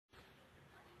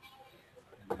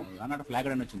have not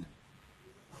flagged అని వచ్చింది.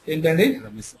 ఏంటండి?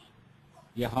 Miss.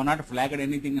 You have not flagged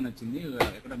anything అని వచ్చింది.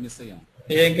 ఎక్కడ మిస్ అయ్యాం.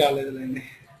 ఏం కాలేదులేండి.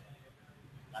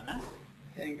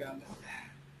 ఏం కాలేదు.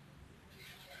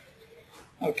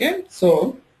 Okay, so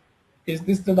is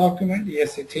this the document?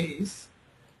 Yes, it is.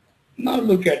 Now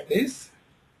look at this.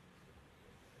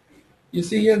 You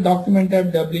see here document type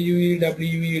WE,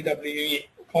 WE, WE.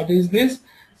 What is this?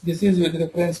 This is with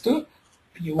reference to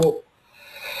PO.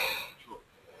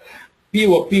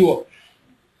 PO,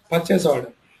 purchase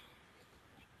order.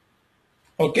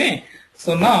 Okay,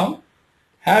 so now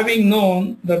having known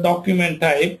the document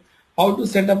type, how to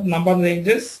set up number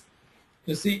ranges?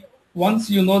 You see, once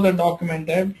you know the document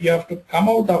type, you have to come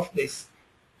out of this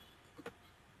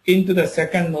into the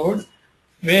second node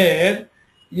where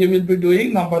you will be doing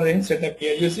number range setup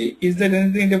here. You see, is there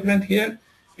anything different here?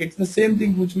 It's the same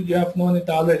thing which you have known it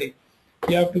already.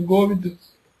 You have to go with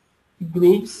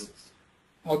groups.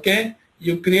 Okay,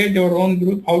 you create your own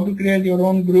group. How to create your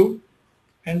own group?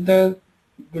 Enter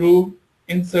group,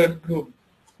 insert group.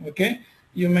 Okay,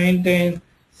 you maintain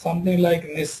something like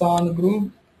Nissan group.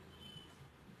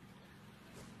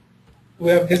 We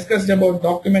have discussed about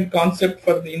document concept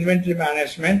for the inventory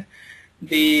management.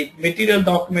 The material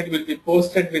document will be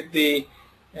posted with the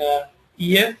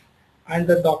EF and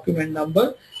the document number,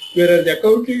 whereas the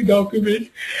accounting document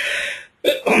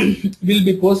will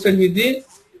be posted with the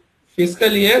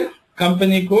fiscal year,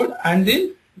 company code, and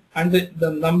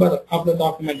the number of the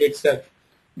document itself.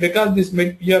 Because this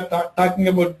you are talking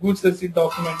about goods receipt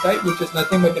document type, which is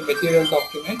nothing but a material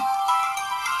document.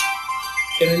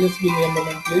 Can you just give me a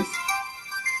moment, please?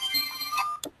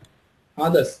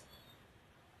 Others.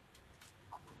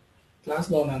 Class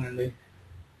లో ఉన్నానండి.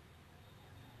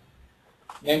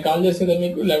 నేను call చేసేదా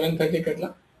మీకు 11:30కి అట్లా?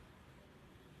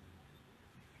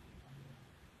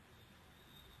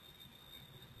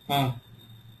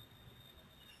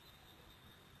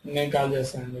 నేను call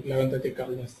చేస్తానండి, 11:30కి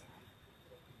call చేస్తాను.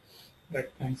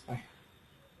 Right, thanks, bye.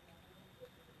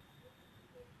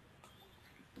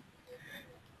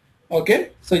 Okay,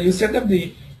 so you set up the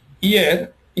year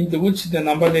into which the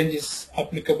number range is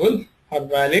applicable or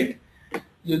valid.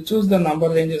 You choose the number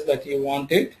ranges that you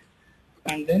wanted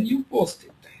and then you post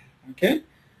it. Okay,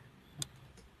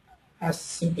 as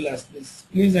simple as this.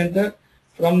 Please enter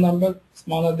from number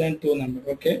smaller than 2 number.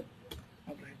 Okay,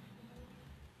 all right,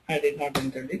 I did not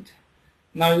enter it.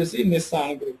 Now you see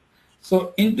Nissan group. So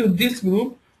into this group,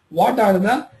 what are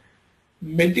the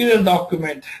material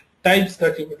document types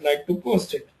that you would like to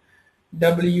post it?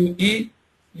 WE,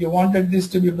 you wanted this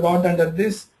to be brought under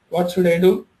this. What should I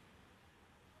do?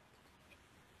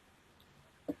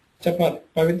 Chapal,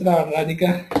 Pavitra, Radhika,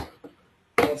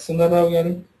 Sundarrao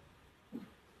garu.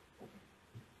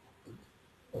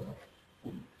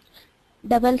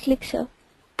 Double click, sir.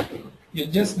 You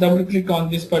just double click on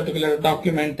this particular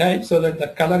document type so that the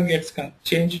color gets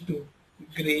changed to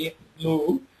gray,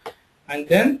 blue, and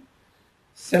then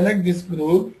select this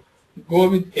group, go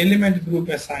with element group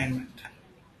assignment.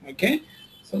 Okay,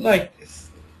 so like this,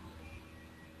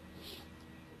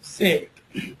 save it.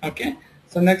 Okay,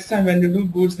 so next time when you do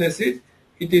goods receipt,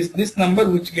 it is this number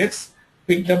which gets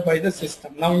picked up by the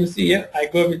system. Now you see here, I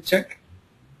go with check,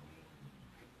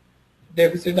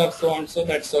 deficit of so and so,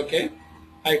 that's okay.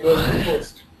 I go with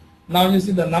post. Now you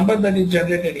see the number that is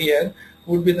generated here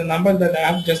would be the number that I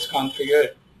have just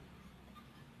configured.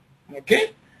 Okay,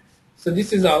 so this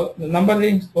is how the number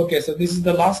range. Okay, so this is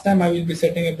the last time I will be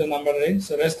setting up the number range.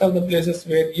 So rest of the places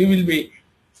where you will be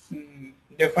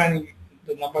defining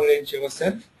the number range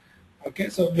yourself. Okay,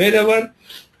 so wherever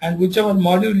and whichever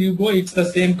module you go, it's the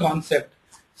same concept.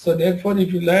 So therefore, if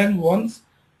you learn once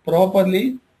properly,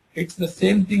 it's the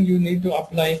same thing you need to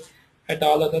apply at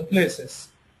all other places.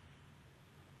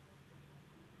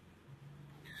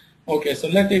 Okay, so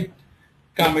let it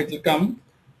come, it will come.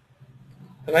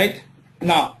 Right,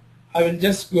 now I will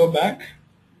just go back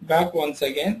once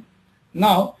again.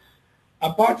 Now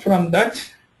apart from that,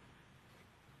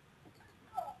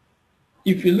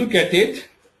 if you look at it,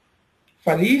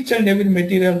 for each and every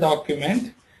material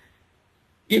document,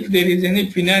 if there is any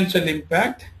financial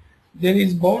impact, there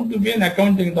is bound to be an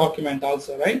accounting document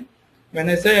also, right? When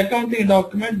I say accounting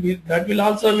document, that will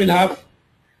also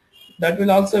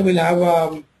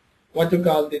have what you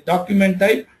call the document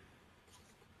type,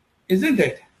 isn't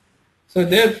it? So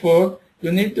therefore,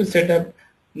 you need to set up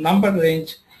number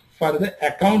range for the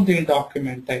accounting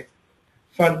document type.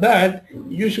 For that,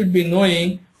 you should be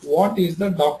knowing what is the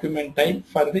document type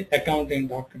for the accounting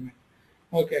document.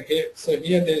 Okay, so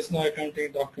here there is no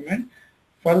accounting document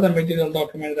for the material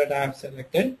document that I have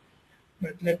selected.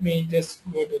 But let me just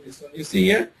go to this one. You see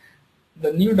here,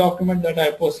 the new document that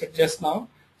I posted just now.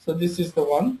 So this is the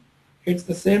one. it's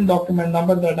the same document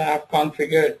number that I have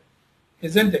configured,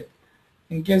 isn't it?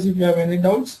 In case if you have any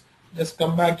doubts, just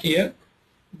come back here,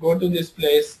 go to this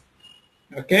place,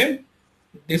 okay,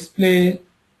 display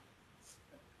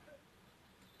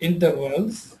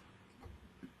intervals.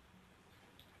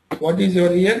 What is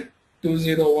your year?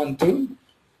 2012.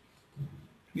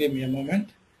 Give me a moment.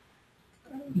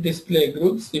 Display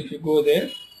groups, if you go there,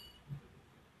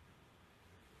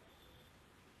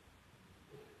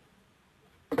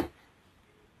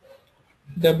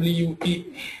 WE,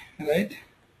 right?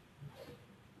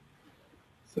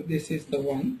 So this is the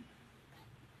one.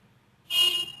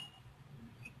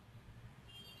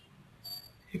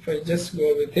 If I just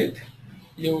go with it,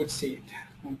 you would see it,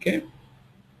 okay?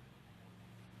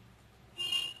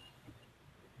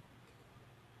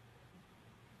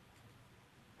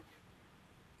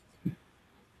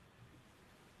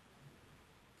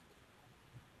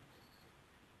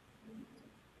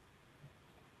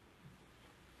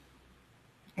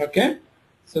 Okay,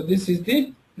 so this is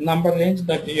the number range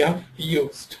that you have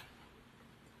used.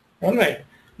 All right,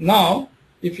 now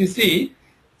if you see,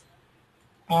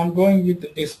 I'm going with the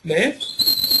display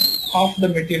of the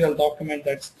material document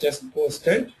that's just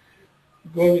posted.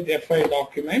 Go with FI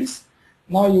documents.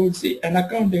 Now you would see an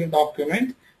accounting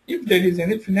document if there is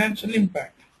any financial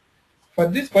impact. For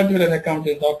this particular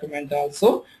accounting document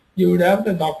also, you would have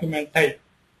the document type.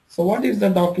 So what is the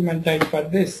document type for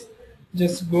this?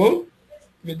 Just go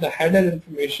with the header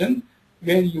information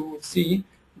where you would see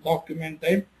document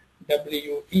type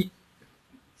WE,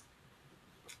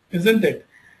 isn't it?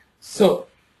 So,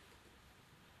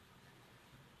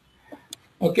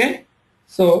 okay,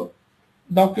 so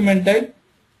document type,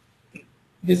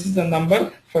 this is the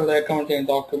number for the accounting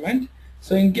document.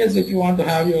 So in case if you want to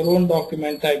have your own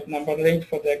document type number range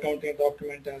for the accounting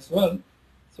document as well,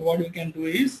 so what you can do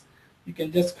is you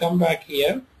can just come back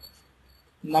here,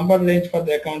 number range for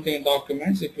the accounting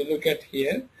documents. If you look at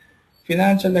here,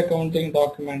 financial accounting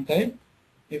document type,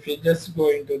 if you just go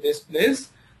into this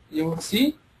place, you would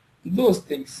see those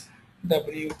things,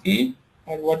 WE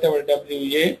or whatever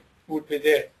WA would be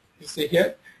there. You see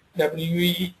here,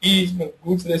 WE is for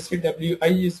goods receipt, WI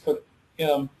is for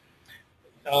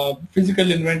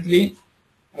physical inventory,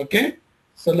 okay?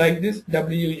 So like this, WA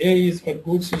is for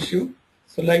goods issue.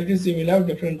 So like this, you will have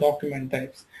different document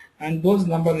types, and those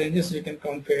number ranges you can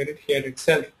configure it here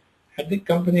itself at the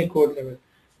company code level.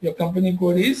 Your company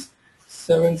code is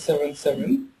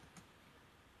 777.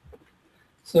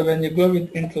 So when you go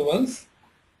with intervals,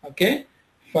 okay,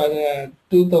 for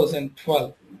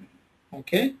 2012,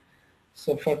 okay,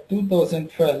 so for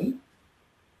 2012,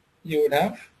 you would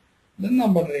have the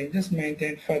number ranges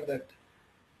maintained for that.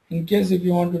 In case if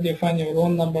you want to define your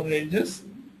own number ranges,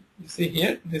 you see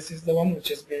here, this is the one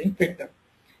which is being picked up.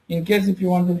 In case if you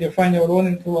want to define your own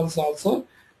intervals also,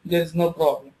 there is no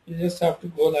problem. You just have to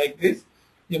go like this,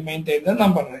 you maintain the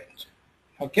number range,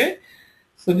 okay.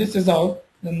 So this is how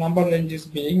the number range is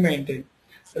being maintained.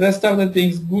 The rest of the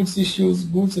things, goods issues,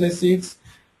 goods receipts,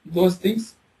 those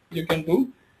things you can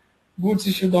do. Goods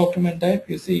issue document type,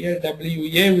 you see here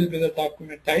WA will be the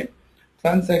document type,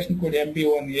 transaction code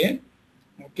MB1A,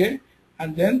 okay,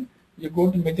 and then you go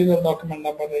to material document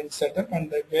number range setup,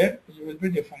 and where you will be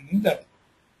defining that.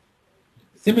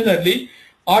 Similarly,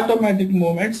 automatic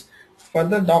movements for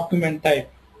the document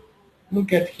type.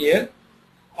 Look at here,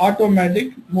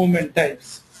 automatic movement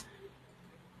types.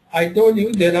 I told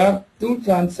you there are two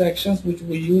transactions which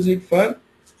we use it for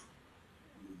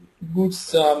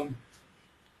goods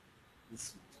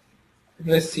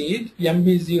receipt,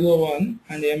 MB01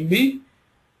 and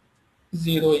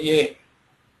MB0A.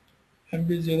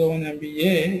 MB01,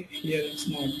 MBA, here it's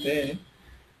not there,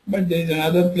 but there is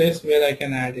another place where I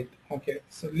can add it. Okay,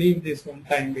 so leave this one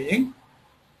time being.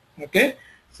 Okay,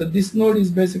 so this node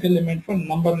is basically meant for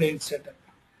number range setup.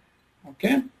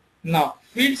 Okay, now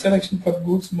field selection for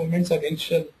goods movements or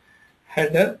initial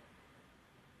header.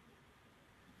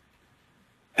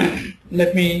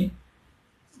 Let me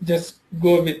just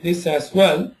go with this as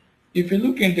well. If you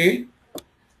look into it,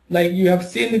 like you have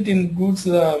seen it in goods,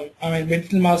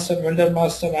 material master, vendor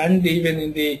master, and even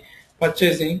in the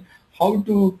purchasing, how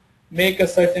to make a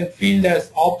certain field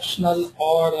as optional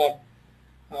or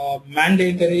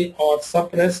mandatory or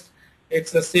suppressed.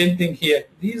 It's the same thing here.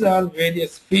 These are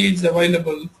various fields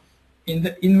available in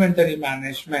the inventory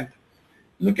management.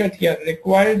 Look at here,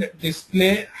 required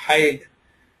display hide.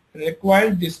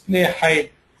 Required display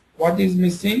hide. What is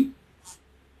missing?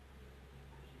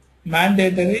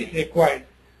 Mandatory required.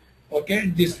 Okay,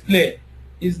 display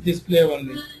is display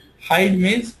only. Hide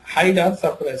means hide or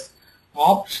suppress.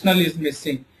 Optional is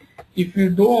missing. If you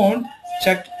don't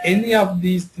check any of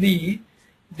these three,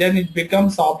 then it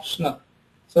becomes optional.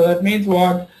 So that means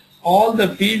what? All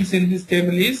the fields in this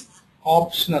table is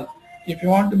optional. If you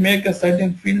want to make a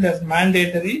certain field as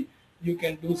mandatory, you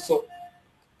can do so.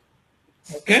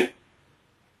 Okay?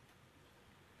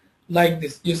 Like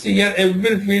this. You see here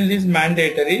every field is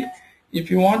mandatory. If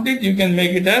you want it, you can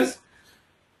make it as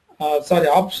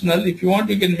optional. If you want,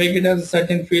 you can make it as a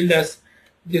certain field as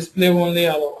display only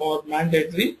or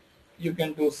mandatory. You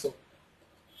can do so.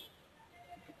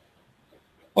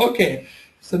 Okay,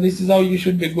 so this is how you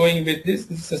should be going with this.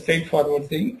 This is a straightforward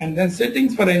thing. And then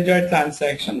settings for enjoy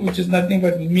transaction, which is nothing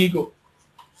but MIGO.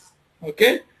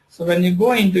 Okay, so when you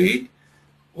go into it,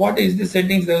 what is the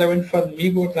settings relevant for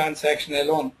MIGO transaction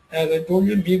alone? As I told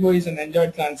you, MIGO is an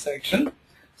enjoy transaction.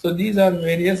 So these are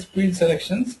various field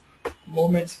selections,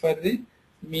 moments for the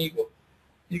MIGO.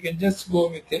 You can just go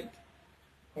with it.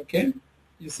 Okay,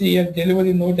 you see here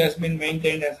delivery note has been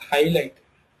maintained as highlight.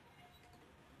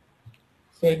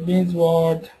 So it means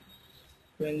what?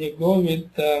 When you go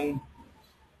with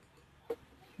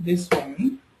this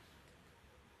one,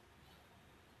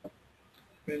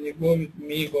 when you go with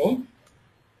MIGO,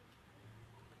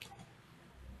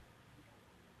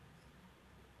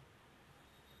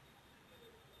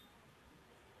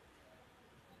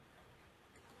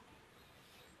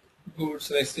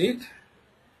 goods receipt,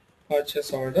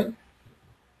 purchase order,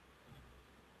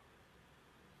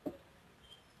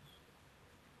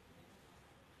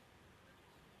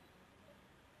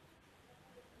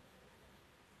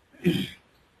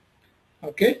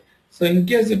 okay. So in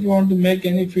case if you want to make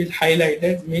any field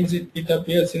highlighted, means it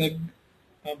appears in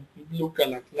a blue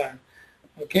color line.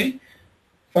 Okay.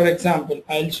 For example,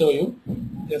 I'll show you.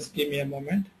 Just give me a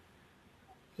moment.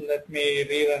 Let me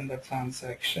rerun the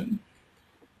transaction.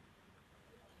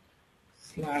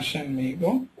 Slash and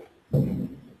MIGO.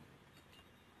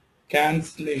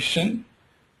 Cancellation.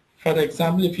 For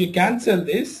example, if you cancel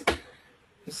this,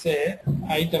 say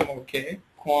item okay,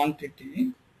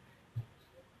 quantity.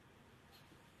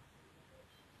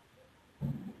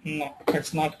 No,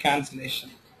 it's not cancellation.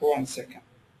 1 second.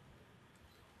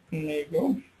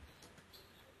 MIGO.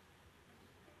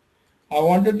 I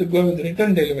wanted to go with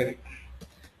return delivery.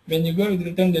 When you go with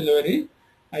return delivery,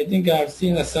 I think I have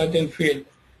seen a certain field.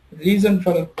 Reason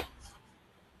for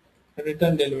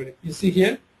return delivery. You see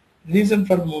here, reason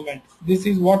for movement. This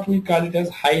is what we call it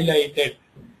as highlighted.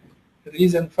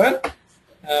 Reason for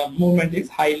movement is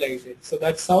highlighted. So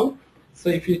that's how. So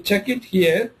if you check it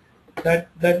here,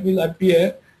 that will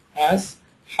appear as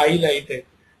highlighted,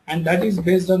 and that is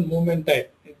based on movement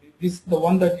type. The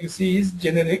one that you see is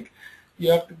generic.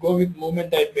 You have to go with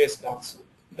movement type based also.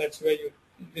 That's where you.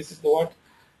 This is what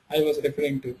I was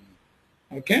referring to.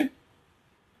 Okay.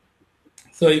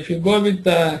 So if you go with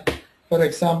for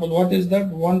example, what is that?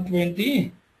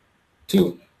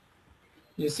 122.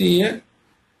 You see here,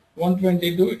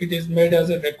 122. It is made as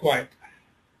a required.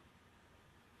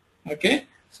 Okay.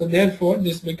 So therefore,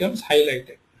 this becomes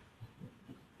highlighted.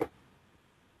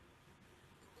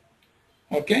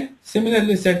 Okay.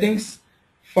 Similarly, settings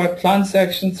for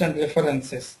transactions and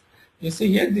references. You see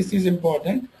here, this is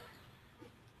important.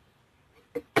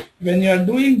 When you are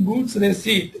doing goods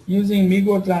receipt using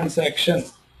MIGO transaction,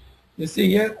 you see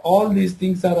here all these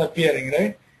things are appearing,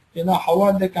 right? You know how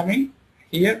are they coming?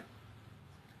 Here.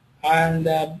 And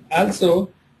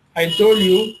also, I told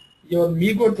you your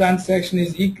MIGO transaction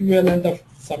is equivalent of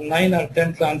some 9 or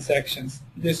 10 transactions.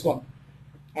 This one.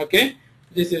 Okay.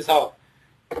 This is how.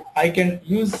 I can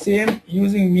use same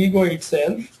using MIGO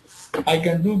itself. I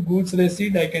can do goods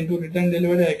receipt, I can do return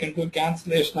delivery, I can do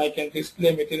cancellation, I can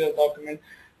display material document.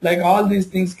 Like all these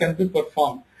things can be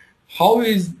performed. How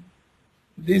is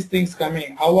these things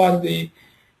coming? How are the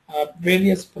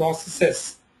various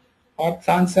processes or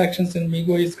transactions in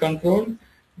MIGO is controlled?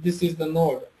 This is the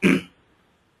node.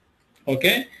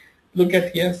 Okay. Look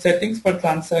at here, settings for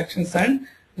transactions and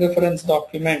reference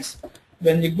documents.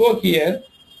 When you go here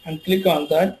and click on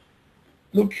that,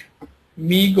 look,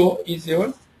 MIGO is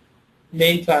your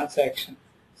main transaction.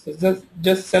 So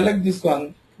just select this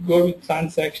one, go with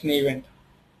transaction event.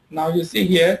 Now you see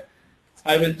here,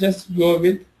 I will just go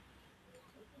with,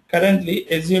 currently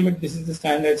assume it this is the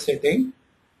standard setting.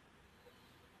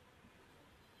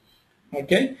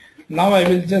 Okay. Now I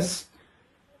will just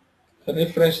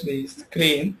refresh the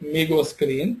screen, MIGO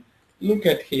screen. Look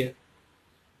at here.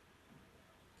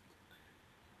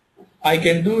 I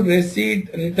can do receipt,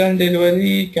 return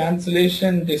delivery,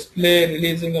 cancellation, display,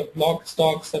 releasing of block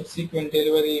stock, subsequent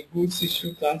delivery, goods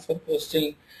issue, transfer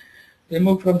posting,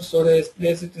 remove from storage,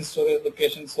 place it in storage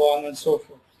location, so on and so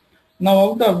forth. Now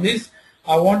out of this,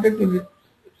 I wanted to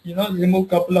remove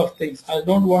couple of things. I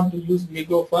don't want to use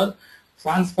MIGO for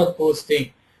transfer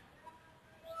posting.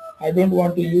 I don't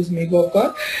want to use MIGO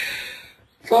for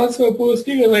transfer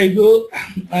posting, and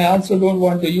I also don't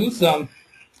want to use,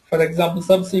 for example,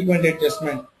 subsequent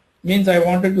adjustment. Means I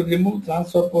wanted to remove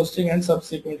transfer posting and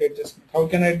subsequent adjustment. How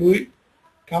can I do it?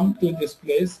 Come to this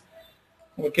place,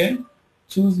 okay,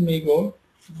 choose MIGO,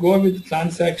 go with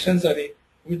transactions array,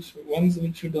 which ones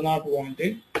which you do not want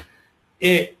it.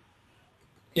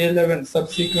 A11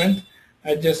 subsequent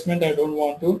adjustment, I don't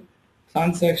want to.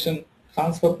 Transaction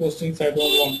transfer postings, I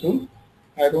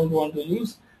don't want to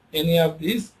use any of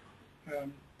these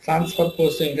transfer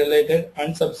posting related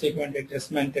and subsequent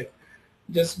adjustment.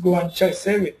 Just go and check,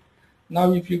 save it.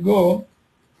 Now if you go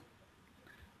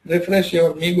refresh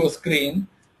your MIGO screen,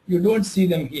 you don't see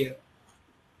them here.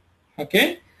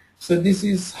 Okay, so this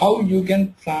is how you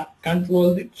can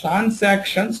control the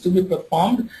transactions to be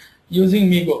performed using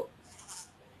MIGO.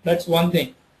 That's one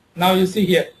thing. Now you see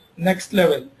here, next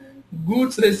level,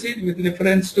 goods receipt with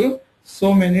reference to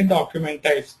so many document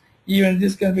types. Even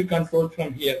this can be controlled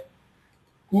from here.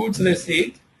 Goods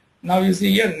receipt. Now you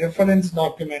see here, reference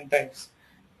document types.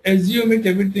 Assume it,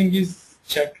 everything is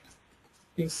checked.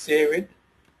 You save it.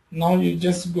 Now you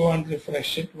just go and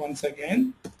refresh it once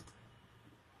again.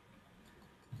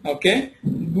 Okay,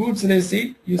 goods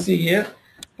receipt, you see here,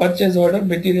 purchase order,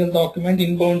 material document,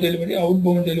 inbound delivery,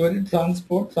 outbound delivery,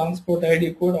 transport, transport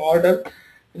ID code, order,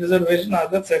 reservation,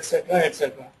 others, etc.,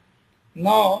 etc.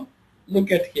 Now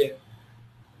look at here.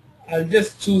 I'll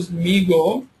just choose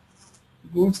MIGO,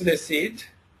 goods receipt,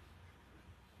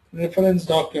 reference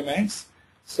documents.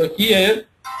 So here,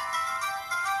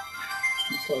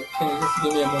 sorry, can you just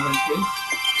give me a moment, please?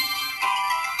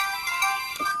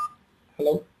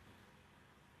 Hello?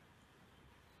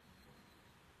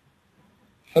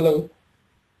 Hello?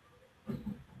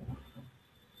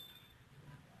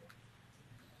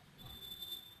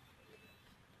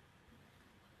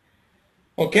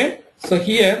 Okay, so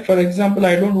here, for example,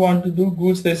 I don't want to do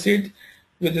goods receipt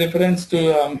with reference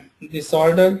to this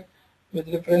order, with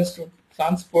reference to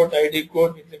transport ID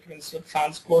code, with reference to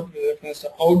transport, with reference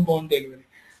to outbound delivery.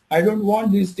 I don't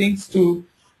want these things to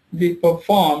be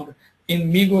performed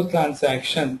in MIGO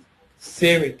transaction.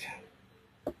 Save it.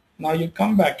 Now you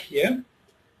come back here.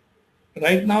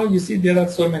 Right now you see there are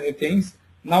so many things.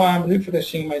 Now I am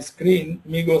refreshing my screen,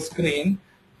 MIGO screen.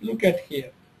 Look at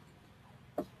here.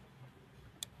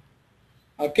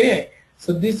 Okay,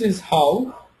 so this is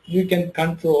how you can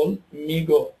control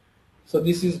MIGO. So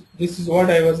this is what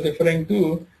I was referring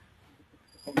to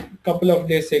a couple of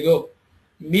days ago.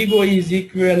 MIGO is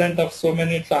equivalent of so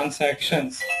many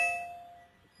transactions.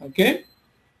 Okay,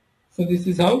 so this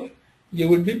is how you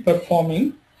would be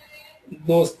performing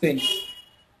those things.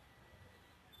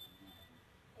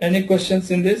 Any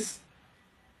questions in this?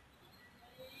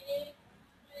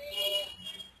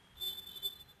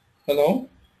 Hello?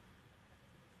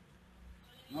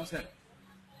 No, sir.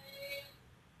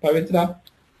 Pavitra?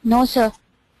 No, sir.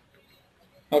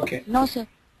 Okay, No, sir.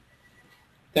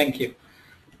 thank you.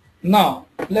 Now,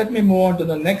 let me move on to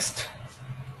the next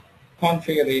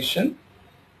configuration.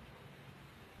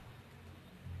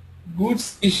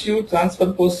 Goods issue,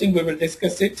 transfer posting, we will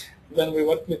discuss it when we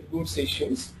work with goods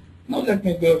issues. Now let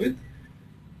me go with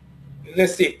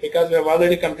receipt, because we have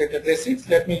already completed receipts.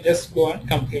 Let me just go and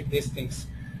complete these things.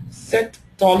 Set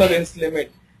tolerance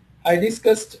limit. I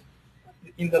discussed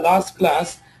in the last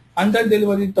class under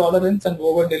delivery tolerance and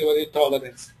over delivery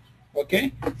tolerance.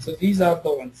 Okay, so these are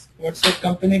the ones. What's the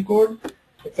company code?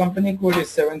 The company code is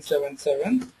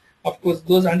 777. Of course,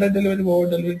 those under delivery, over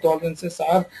delivery tolerances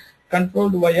are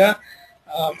controlled via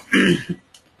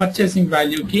purchasing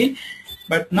value key.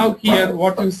 But now here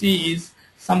what you see is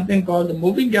something called the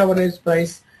moving average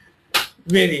price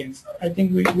variance. I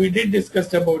think we did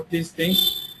discuss about these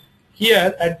things.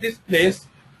 Here at this place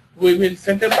we will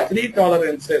set up three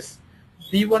tolerances,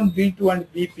 B1, B2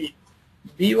 and BP.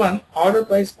 B1, order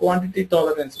price quantity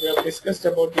tolerance. We have discussed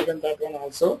about even that one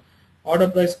also. Order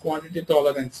price quantity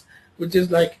tolerance, which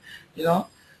is like, you know,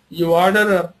 you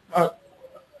order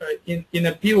in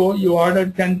a PO, you order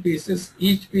 10 pieces,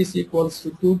 each piece equals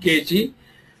to 2 kg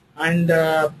and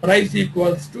price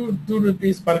equals to 2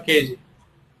 rupees per kg,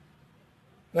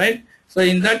 right? So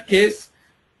in that case,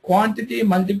 quantity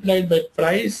multiplied by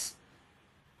price,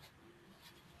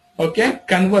 okay,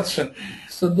 conversion.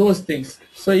 So those things.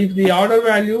 So if the order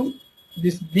value,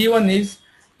 this B1 is,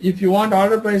 if you want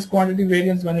order price quantity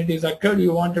variance when it is occurred,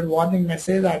 you wanted warning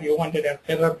message or you wanted an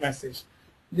error message.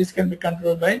 This can be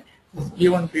controlled by this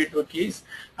B1, B2 keys,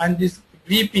 and this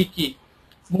VP key,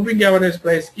 moving average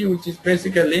price key, which is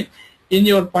basically in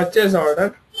your purchase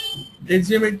order,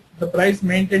 assume the price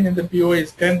maintained in the PO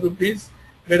is 10 rupees,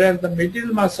 whereas the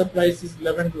material master price is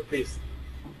 11 rupees.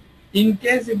 In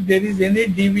case if there is any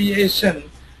deviation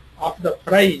of the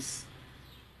price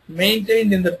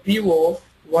maintained in the PO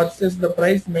versus the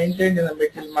price maintained in the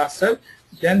material master,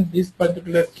 then this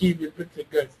particular key will be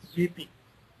triggered, VP.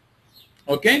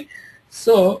 Okay,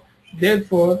 so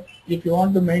therefore if you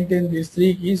want to maintain these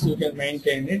three keys, you can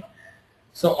maintain it.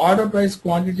 So order price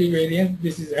quantity variance,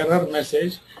 this is error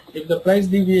message. If the price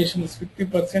deviation is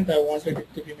 50%, I wanted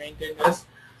it to be maintained as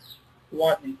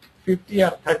warning, 50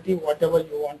 or 30, whatever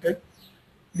you wanted.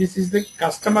 This is the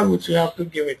customer which you have to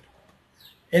give it.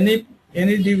 Any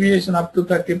deviation up to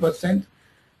 30%,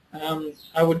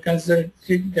 I would consider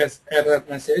it as error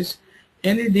message.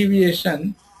 Any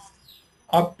deviation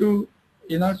up to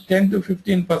 10 to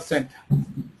 15%,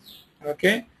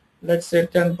 okay, let's say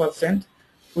 10%,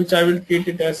 which I will treat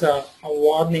it as a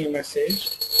warning message.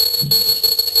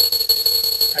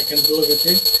 I can go with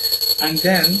it. And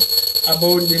then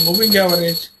about the moving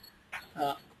average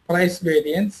price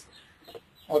variance,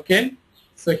 okay,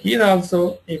 so here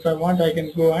also if I want, I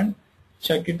can go and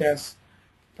check it as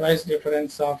price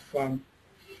difference of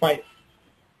 5.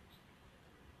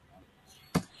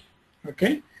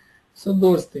 Okay, so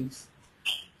those things.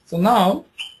 So now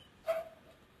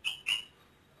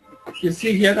you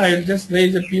see here, I will just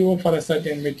raise a PO for a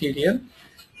certain material.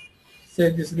 Say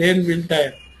this rail wheel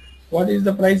tire. What is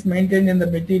the price maintained in the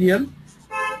material?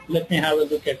 Let me have a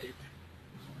look at it.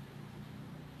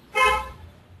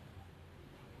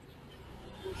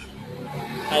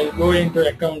 I'll go into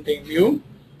accounting view.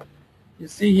 You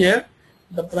see here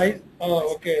the price.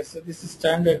 Oh, okay. So this is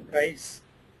standard price.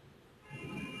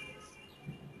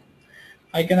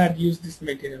 I cannot use this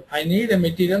material. I need a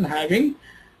material having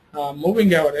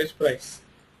moving average price.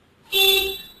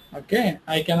 Okay,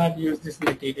 I cannot use this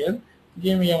material.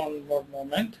 Give me one more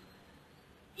moment.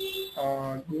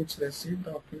 Goods receipt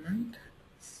document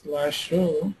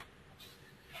 /show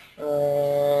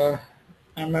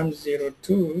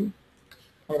MM02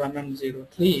 or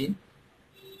MM03.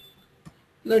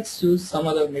 Let's use some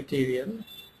other material.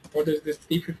 What is this?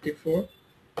 354.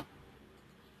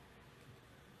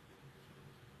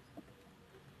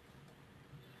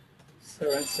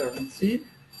 C.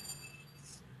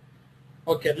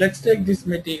 Okay, let's take this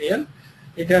material.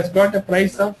 It has got a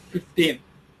price of 15.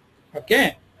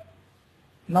 Okay.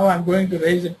 Now I'm going to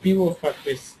raise a PO for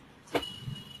this.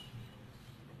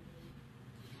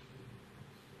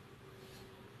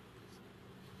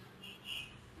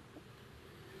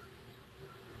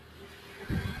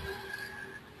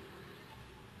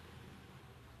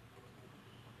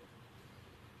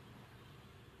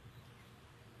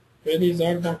 Where is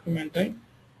our document type?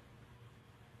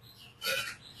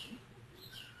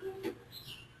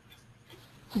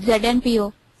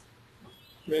 ZNPO.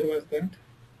 Where was that?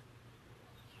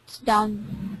 It's down.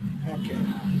 Okay,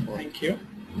 thank you.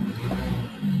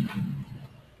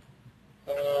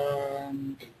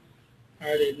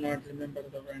 I did not remember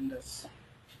the vendors.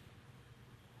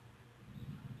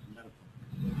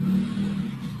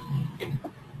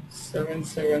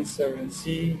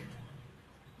 C.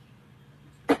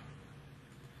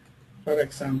 For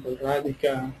example,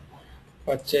 Radhika,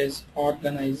 purchase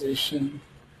organization,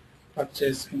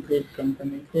 purchase include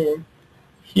company code.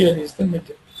 Here is the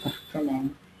material. Come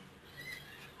on.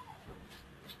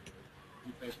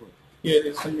 Here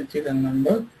is the material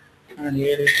number, and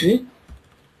here is the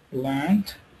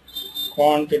plant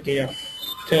quantity of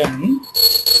 10.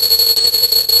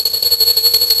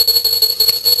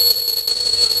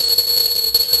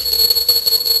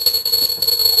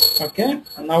 Okay,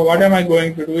 and now what am I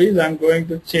going to do is I'm going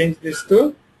to change this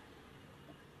to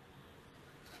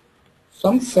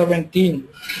some 17.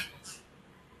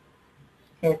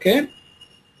 Okay,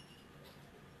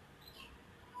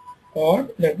 or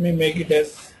let me make it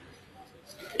as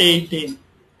 18.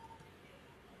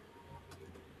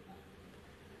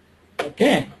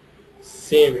 Okay,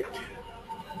 save it.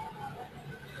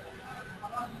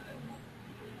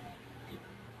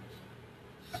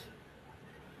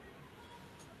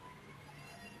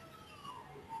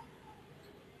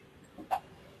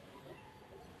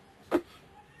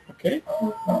 Okay,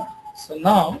 so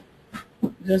now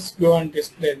just go and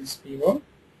display this PO.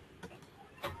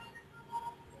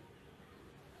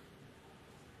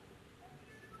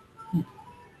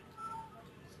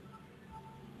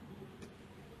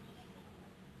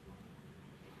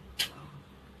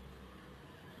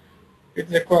 It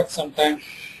requires some time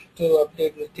to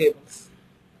update the tables.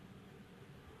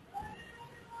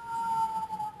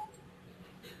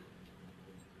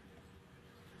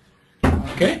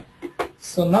 Okay,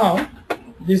 so now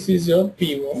this is your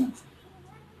PO.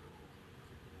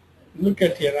 Look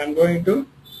at here, I'm going to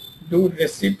do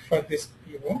receipt for this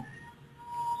PO.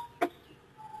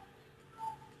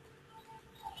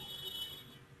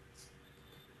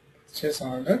 purchase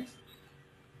order.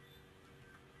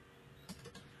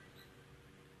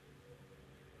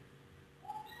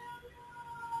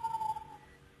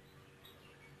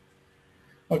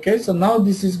 Okay, so now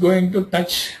this is going to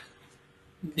touch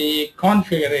the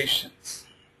configurations.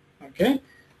 Okay,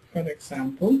 for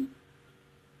example,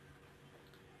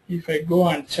 if I go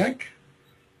and check,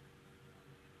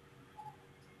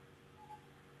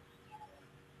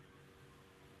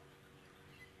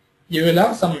 you will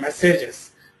have some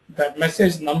messages. That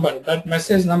message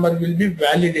number will be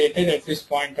validated at this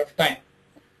point of time.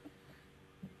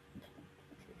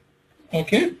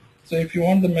 Okay, so if you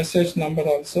want the message number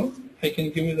also, I can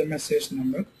give you the message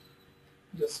number.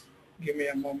 Just give me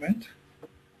a moment.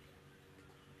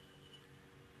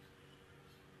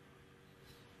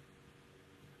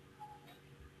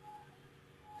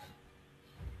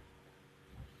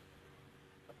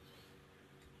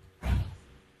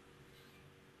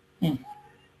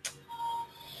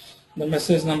 The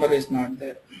message number is not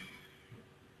there.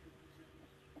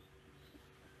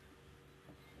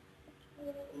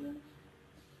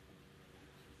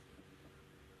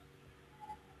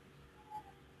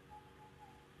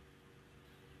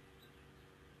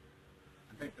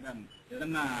 అంటే ఇక్కడ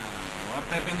ఏదన్నా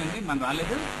work అయిపోయిందండి, మన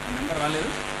రాలేదు, number రాలేదు.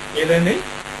 ఏదండి?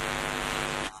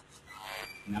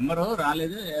 Number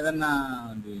రాలేదు, ఏదన్నా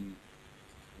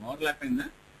ఓవర్లాప్ అయిందా?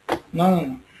 No.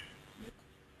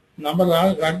 నంబర్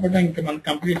రాకపోతే ఇంకా మనం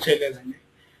కంప్లీట్ చేయలేదండి.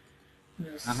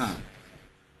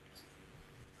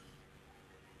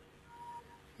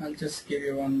 I'll just give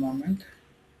you one moment.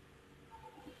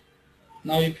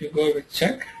 Now if you go with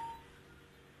check,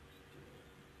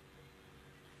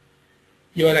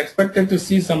 you are expected to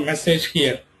see some message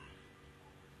here.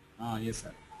 Yes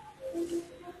sir.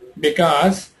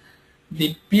 Because the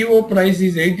PO price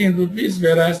is 18 rupees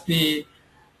whereas the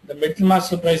metal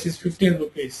master price is 15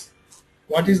 rupees.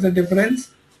 What is the difference?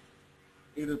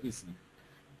 3 rupees.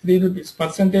 3 rupees.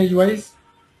 Percentage wise?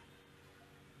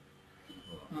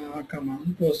 Come on,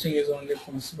 posting is only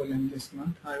possible in this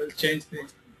month. I will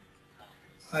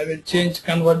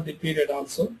convert the period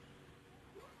also.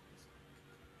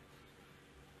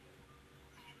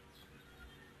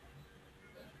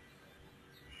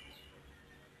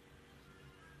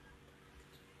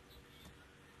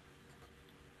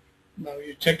 Now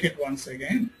you check it once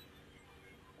again.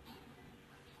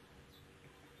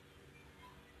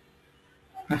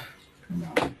 Come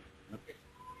on. Okay.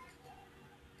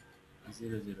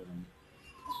 001.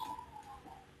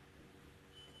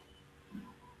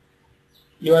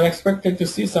 You are expected to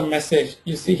see some message.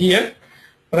 You see here,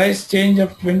 price change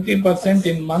of 20%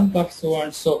 in month of so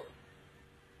and so.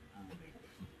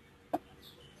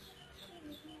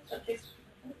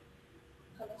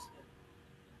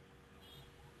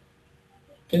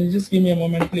 Can you just give me a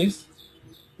moment, please?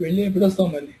 వెళ్ళి ఎప్పుడు వస్తావు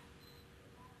మళ్ళీ?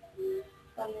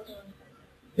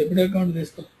 ఎప్పుడు account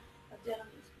తీస్తావు?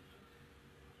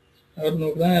 ఎవరు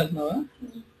నువ్వు కూడా వెళ్తున్నావా?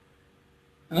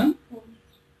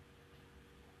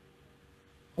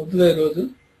 అవుతుందా ఈరోజు?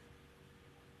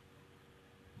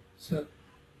 సార్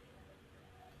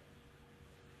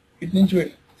ఇటు నుంచి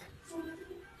వెళ్ళి.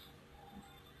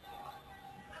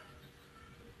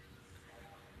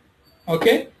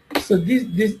 Okay, so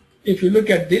this if you look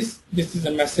at this is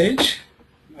a message.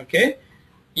 Okay,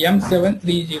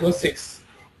 M7306.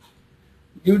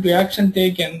 Due to action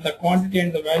taken, the quantity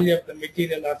and the value of the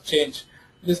material are changed.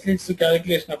 This leads to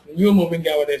calculation of new moving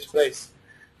average price.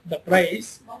 The price,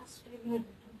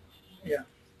 yeah,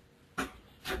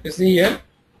 you see here,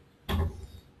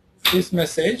 this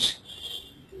message,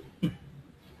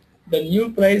 the new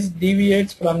price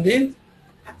deviates from the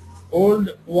old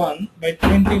one by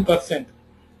 20%.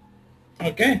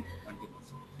 Okay,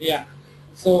 yeah.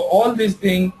 So all this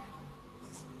thing,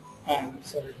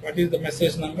 sorry, what is the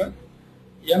message number?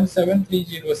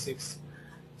 M7306.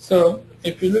 So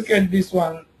if you look at this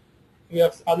one, we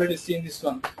have already seen this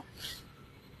one.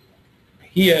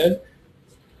 Here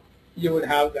you would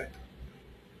have that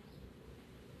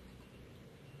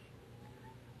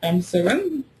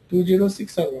M7206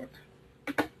 or what?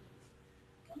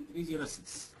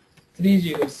 306.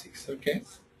 306. Okay.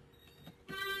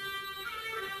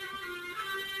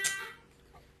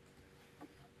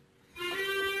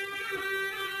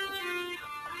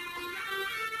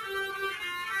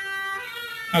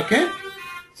 Okay,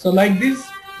 so like this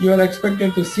you are expected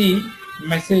to see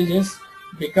messages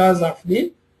because of the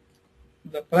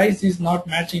price is not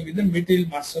matching with the material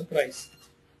master price.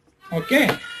 Okay,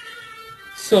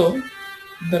 so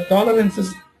the tolerances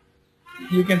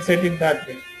you can set it that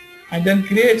way and then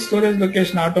create storage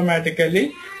location automatically.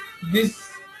 This,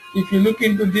 if you look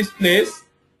into this place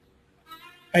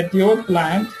at your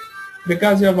plant,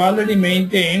 because you have already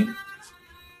maintained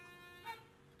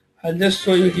I'll just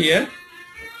show you here.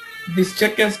 This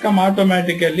check has come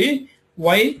automatically.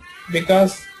 Why?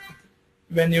 Because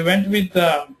when you went with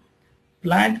the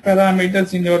plant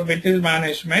parameters in your material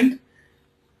management,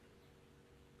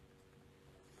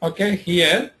 okay,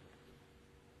 here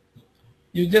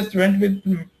you just went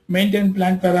with maintain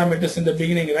plant parameters in the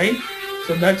beginning, right?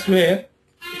 So that's where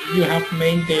you have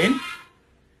maintained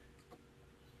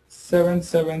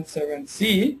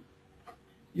 777C.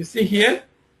 You see here,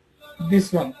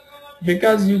 this one,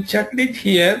 because you checked it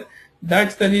here,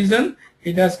 that's the reason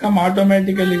it has come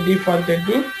automatically defaulted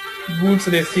to goods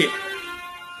receipt,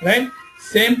 right?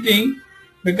 Same thing,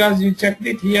 because you checked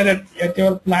it here at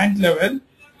your plant level,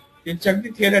 you checked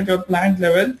it here at your plant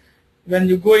level. When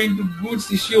you go into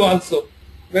goods issue also,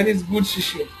 where is goods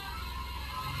issue?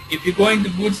 If you go into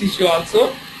goods issue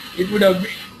also, it would have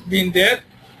been there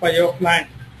for your plant.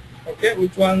 Okay,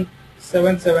 which one?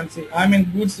 77C. I'm in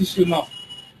goods issue now.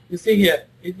 You see here,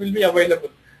 it will be available.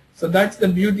 So that's the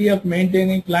beauty of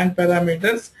maintaining plant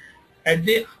parameters at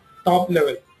the top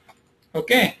level.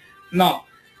 Okay, now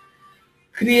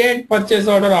create purchase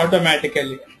order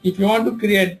automatically. If you want to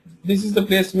create, this is the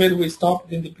place where we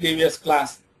stopped in the previous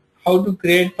class. How to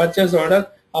create purchase order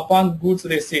upon goods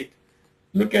receipt.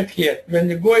 Look at here. When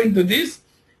you go into this,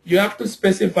 you have to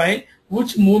specify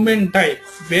which movement type.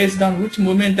 Based on which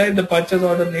movement type the purchase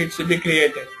order needs to be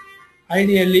created.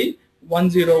 Ideally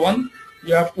 101.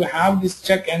 You have to have this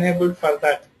check enabled for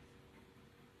that.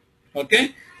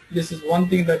 Okay, this is one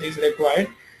thing that is required.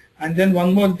 And then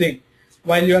one more thing,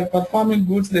 while you are performing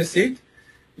goods receipt,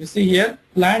 you see here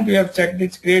plant, you have checked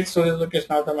its create storage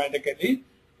location automatically.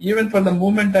 Even for the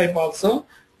movement type also,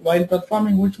 while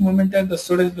performing which movement type the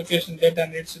storage location data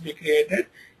needs to be created,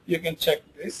 you can check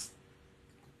this.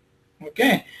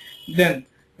 Okay, then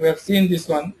we have seen this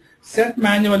one, set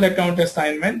manual account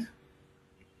assignment.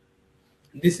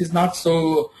 This is not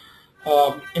so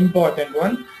important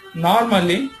one.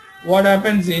 Normally what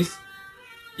happens is,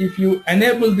 if you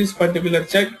enable this particular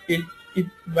check, it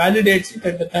validates it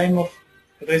at the time of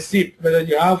receipt, whether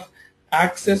you have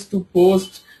access to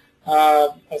post a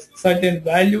certain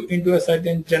value into a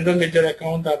certain general ledger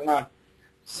account or not.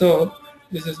 So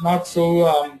this is not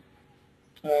so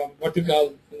what you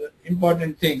call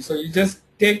important thing. So you just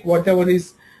take whatever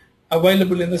is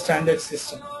available in the standard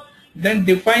system. Then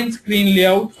define screen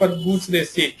layout for goods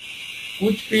receipt.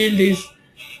 Which field is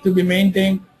to be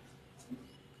maintained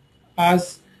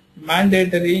as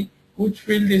mandatory, which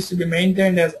field is to be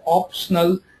maintained as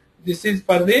optional. This is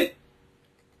for the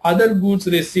other goods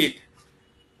receipt.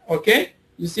 Okay,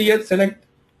 you see here, select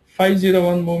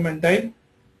 501 movement type.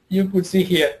 You could see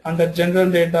here under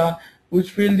general data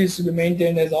which field is to be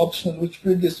maintained as optional, which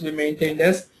field is to be maintained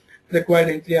as required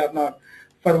entry or not.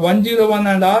 For 101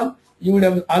 and all, you would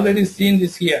have already seen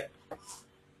this here.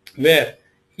 Where?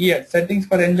 Here, settings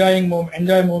for enjoy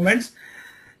moments.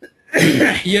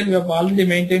 Here we have already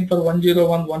maintained for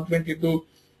 101, 122,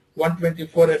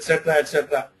 124, etc.,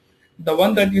 etc. The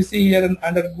one that you see here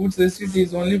under goods receipt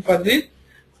is only for the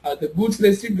goods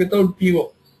receipt without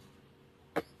PO,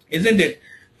 isn't it?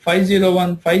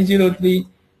 501, 503,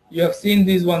 you have seen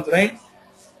these ones, right?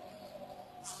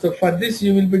 So for this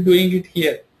you will be doing it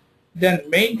here. Then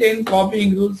maintain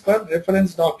copying rules for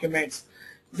reference documents.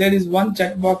 There is one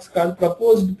checkbox called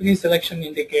proposed pre-selection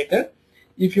indicator.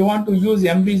 If you want to use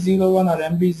MB01 or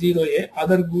MB0A,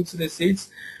 other goods receipt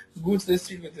with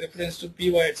reference to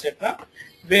PO, etc.,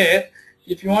 where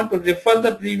if you want to refer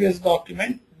the previous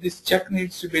document, this check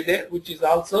needs to be there, which is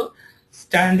also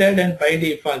standard and by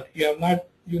default. You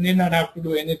need not have to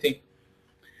do anything.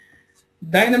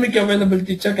 Dynamic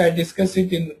availability check, I discussed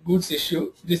it in goods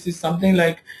issue. This is something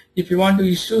like, if you want to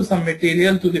issue some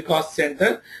material to the cost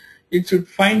center, it should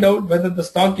find out whether the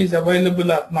stock is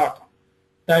available or not.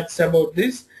 That's about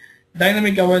this.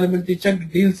 Dynamic availability check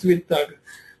deals with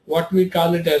what we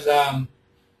call it as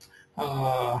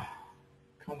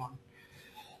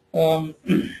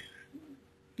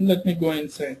let me go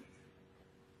inside.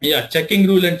 Yeah, checking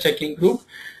rule and checking group,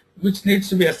 which needs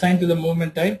to be assigned to the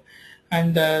movement type,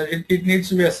 and it needs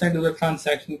to be assigned to the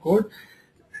transaction code.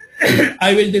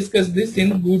 I will discuss this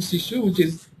in goods issue, which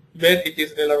is where it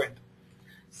is relevant.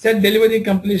 Set delivery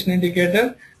completion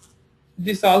indicator.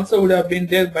 This also would have been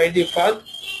there by default.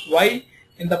 Why?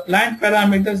 In the plant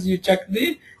parameters, you check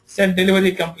the set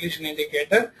delivery completion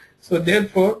indicator. So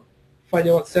therefore, for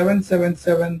your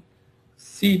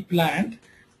 777C plant,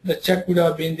 the check would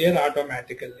have been there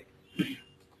automatically.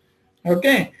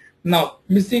 Okay. Now,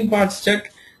 missing parts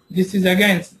check. This is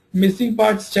again, missing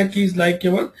parts check is like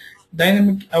your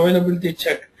dynamic availability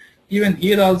check. Even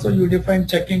here also you define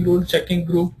checking rule, checking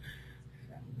group,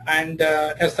 and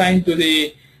assign to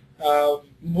the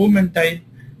movement type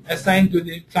assigned to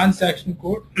the transaction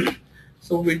code.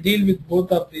 So we deal with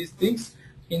both of these things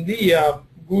in the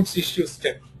goods issue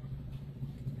step.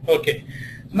 Okay.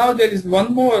 Now there is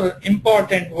one more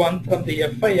important one from the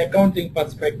FI accounting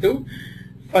perspective.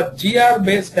 For GR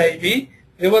based IV,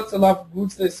 reversal of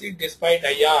goods receipt despite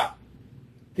IR.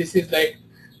 This is like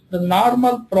the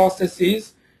normal process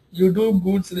is you do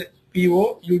goods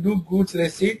PO, you do goods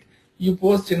receipt, you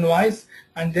post invoice,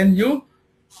 and then you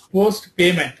post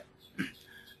payment.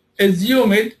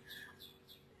 Assume it,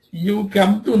 you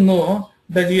come to know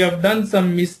that you have done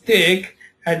some mistake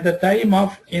at the time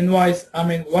of invoice. I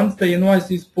mean, once the invoice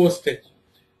is posted,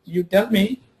 you tell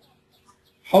me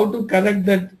how to correct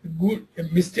that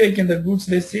mistake in the goods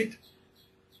receipt.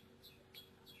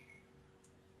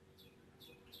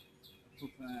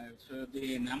 So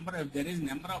the number, if there is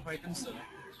number of items,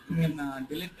 you can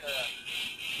delete,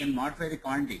 you can modify the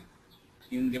quantity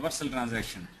in reversal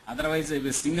transaction. Otherwise, if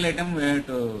a single item, we have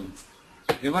to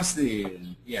reverse the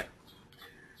year.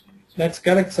 That's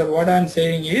correct, sir. What I'm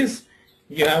saying is,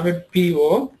 you have a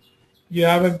PO, you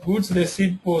have a goods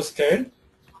receipt posted,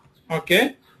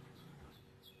 okay,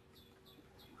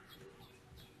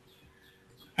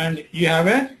 and you have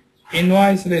a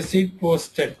invoice receipt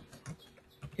posted,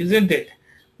 isn't it?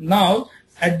 Now,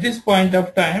 at this point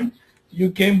of time,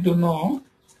 you came to know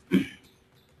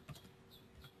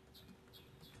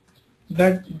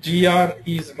that GR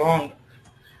is wrong.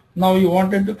 Now you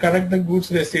wanted to correct the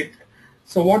goods receipt.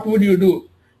 So what would you do?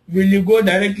 Will you go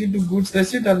directly to goods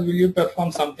receipt or will you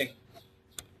perform something?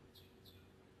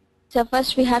 So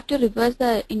first we have to reverse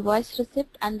the invoice receipt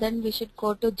and then we should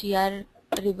go to GR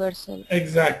reversal.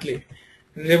 Exactly.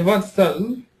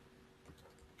 Reversal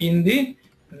in the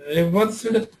reversed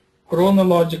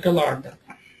chronological order.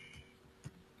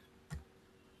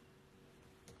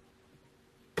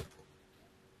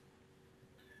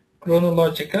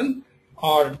 Chronological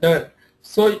order.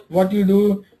 So what you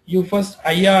do, you first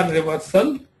IR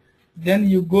reversal, then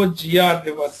you go GR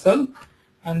reversal,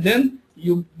 and then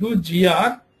you do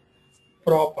GR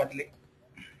properly.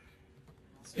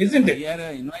 Isn't it?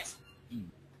 Here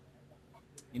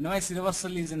invoice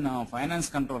reversal is in finance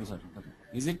control, sir.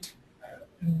 Is it?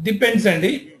 Depends,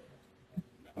 Andy.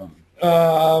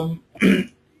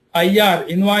 IR,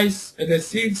 invoice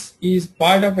receipts, is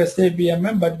part of SAP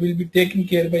MM but will be taken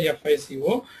care by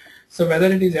FICO. So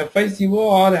whether it is FICO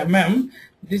or MM,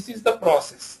 this is the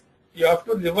process. You have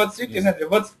to reverse it in a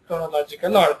reverse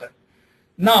chronological order.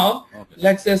 Now,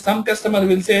 let's say some customer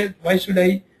will say, why should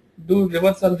I do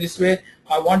reversal this way?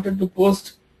 I wanted to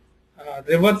post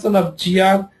reversal of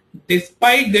GR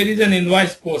despite there is an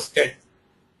invoice posted,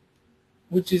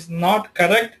 which is not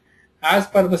correct as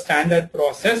per the standard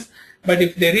process. But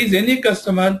if there is any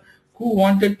customer who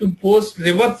wanted to post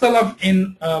reversal of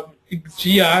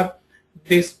GR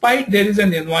despite there is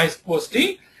an invoice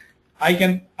posting, I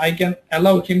can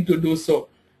allow him to do so.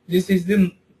 This is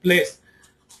the place.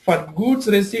 For goods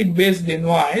receipt based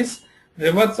invoice,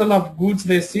 reversal of goods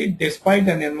receipt despite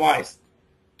an invoice,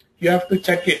 you have to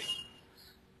check it.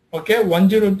 Okay,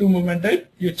 102 movement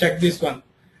type, you check this one.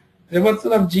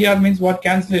 Reversal of GR means what?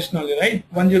 Cancellation only, right?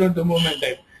 102 movement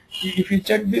type. If you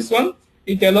check this one,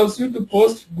 it allows you to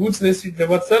post goods receipt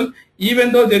reversal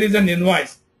even though there is an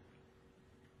invoice.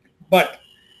 But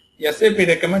SAP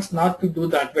recommends not to do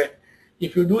that way.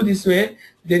 If you do this way,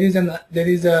 there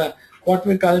is a what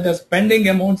we call it as pending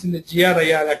amounts in the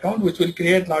GRIR account, which will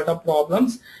create a lot of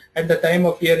problems at the time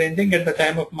of year ending, at the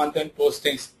time of month end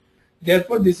postings.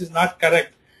 Therefore, this is not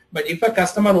correct. But if a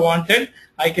customer wanted,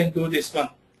 I can do this one.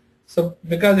 So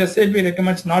because SAP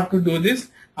recommends not to do this,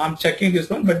 I'm checking this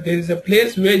one, but there is a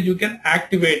place where you can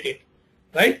activate it,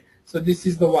 right? So this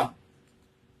is the one,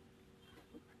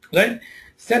 right?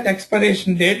 Set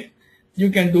expiration date. You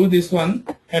can do this one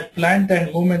at plant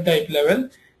and movement type level.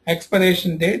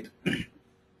 Expiration date.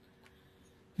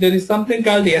 There is something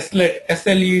called the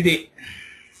SLED.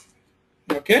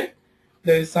 Okay,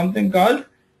 there is something called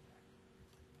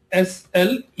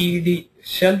SLED,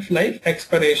 shelf life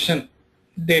expiration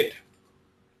date.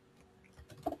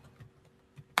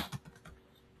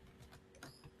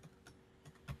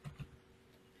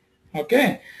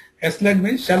 Okay, SLED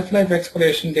means shelf life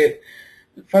expiration date.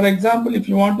 For example, if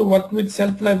you want to work with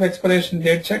shelf life expiration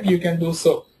date check, you can do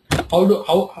so. How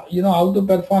to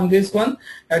perform this one?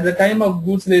 At the time of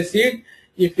goods receipt,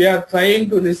 if you are trying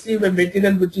to receive a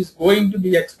material which is going to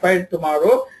be expired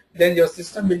tomorrow, then your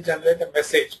system will generate a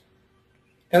message.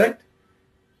 Correct?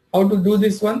 How to do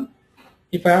this one?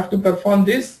 If I have to perform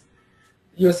this,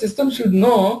 your system should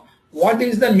know what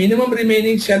is the minimum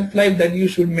remaining shelf life that you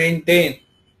should maintain.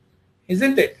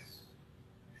 Isn't it?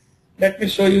 Let me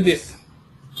show you this.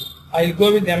 I'll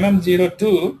go with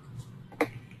MM02,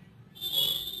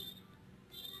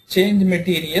 change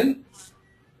material.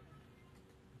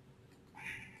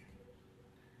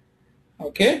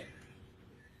 Okay.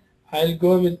 I'll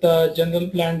go with the general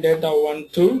plan data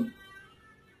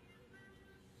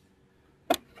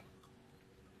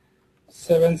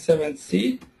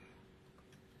 1277C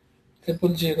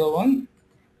 0001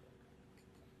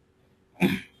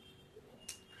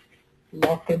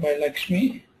 locked by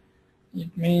Lakshmi.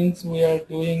 It means we are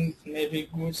doing maybe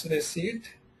goods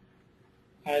receipt.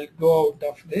 I'll go out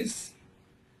of this.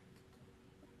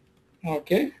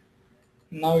 Okay.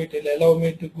 Now it will allow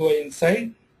me to go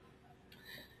inside.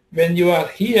 When you are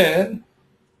here,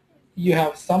 you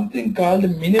have something called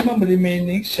minimum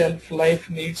remaining shelf life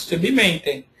needs to be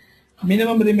maintained.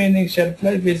 Minimum remaining shelf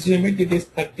life, assume it is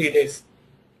 30 days.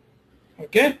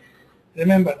 Okay.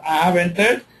 Remember, I have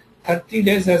entered 30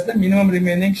 days as the minimum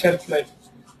remaining shelf life.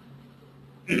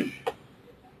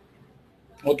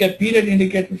 Okay, period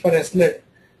indicator for SLED.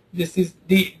 This is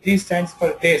D. D stands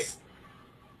for days.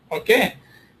 Okay.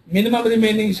 Minimum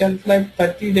remaining shelf life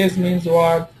 30 days means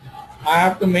what? I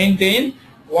have to maintain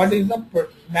what is the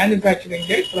manufacturing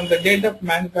date. From the date of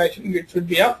manufacturing, it should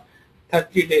be of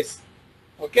 30 days.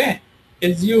 Okay.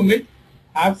 Assume it.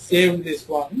 I have saved this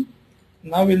one.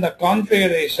 Now in the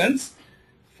configurations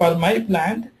for my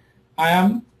plant, I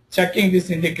am checking this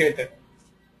indicator.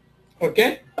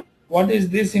 Okay. What is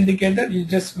this indicator? You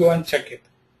just go and check it.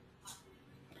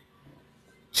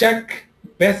 Check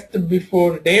best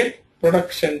before date,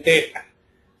 production date.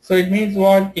 So it means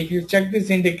what? If you check this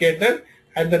indicator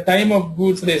at the time of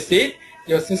goods receipt,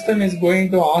 your system is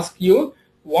going to ask you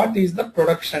what is the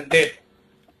production date.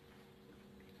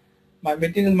 My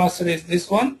material master is this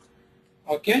one.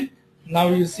 Okay. Now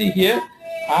you see here,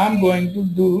 I am going to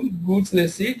do goods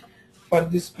receipt for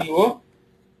this PO,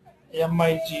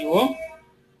 MIGO.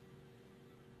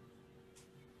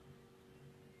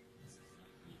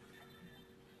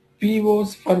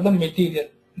 POs for the material,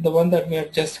 the one that we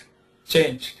have just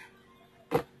changed.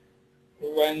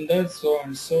 Vendor so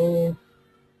and so.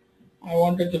 I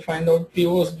wanted to find out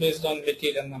POs based on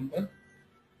material number.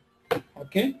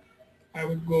 Okay, I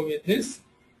would go with this.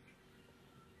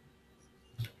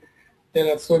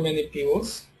 There are so many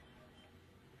POs.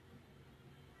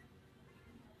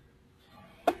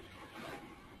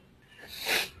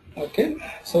 Okay,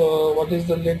 so what is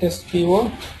the latest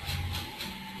PO?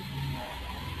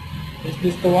 Is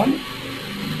this the one?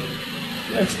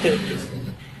 Let's take this.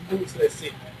 Goods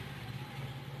receipt.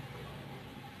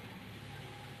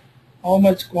 How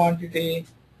much quantity?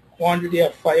 Quantity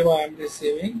of 5 I am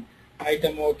receiving.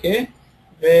 Item OK.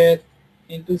 Where?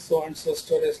 Into so and so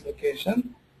storage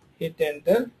location. Hit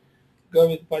enter. Go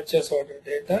with purchase order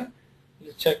data.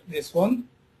 You check this one.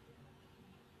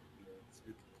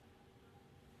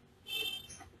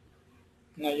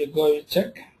 Now you go with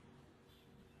check.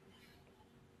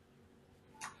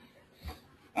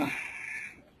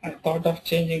 I thought of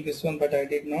changing this one, but I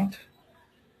did not.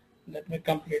 Let me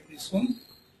complete this one.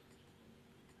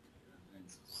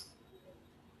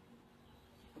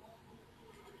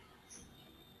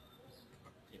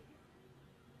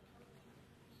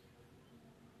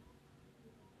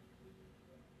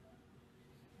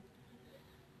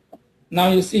 Now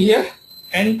you see here,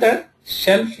 enter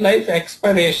shelf life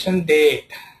expiration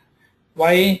date.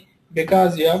 Why?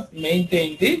 Because you have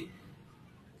maintained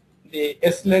the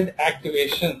SLED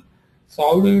activation. So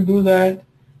how do you do that?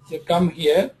 You come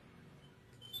here.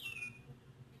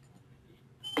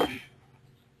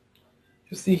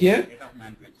 You see here.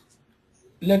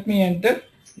 Let me enter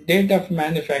date of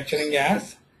manufacturing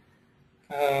as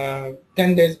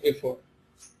 10 days before.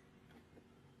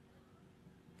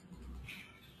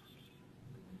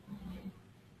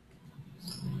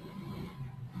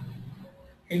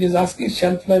 It is asking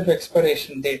shelf life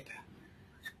expiration date.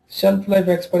 Shelf life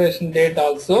expiration date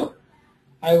also,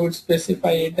 I would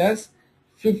specify it as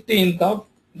 15th of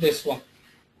this one.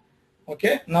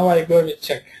 Okay, now I go with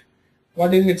check.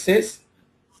 What is it says?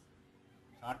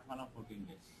 Short one of 14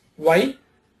 days. Why?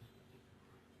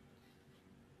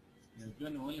 You have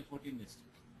given only 14 days.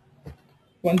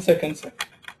 1 second, sir.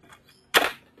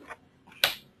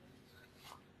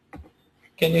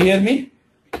 Can you hear me?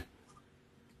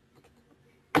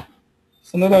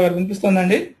 Sunura garu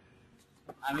vinipistundandi?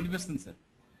 వినిపిస్తుంది sir.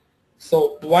 So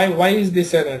why is this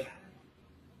error?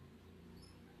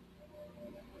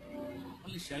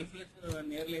 Only shelf life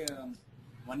nearly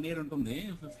 1 year ఉంటుంది,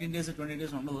 15 days 20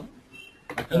 days ఉండదు.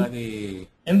 But అది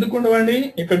ఎందుకు ఉండవండి?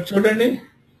 ఇక్కడ చూడండి,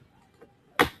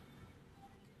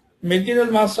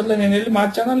 material మాస్టర్లో నేను వెళ్ళి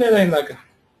మార్చానా లేదా ఇందాక?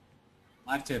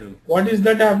 మార్చారు. What is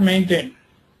that I have maintain?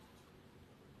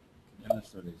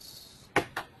 storage.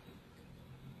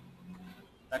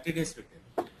 30 days పెట్టారు.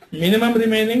 మినిమం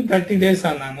రిమైనింగ్ 30 days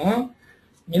అన్నాను.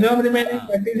 మినిమం రిమైనింగ్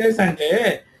 30 days అంటే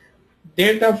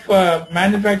డేట్ ఆఫ్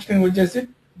మ్యానుఫ్యాక్చరింగ్ వచ్చేసి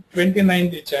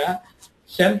 29th ఇచ్చా,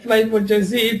 షెల్ఫ్ లైఫ్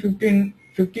వచ్చేసి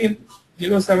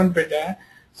 15/07 పెట్టా.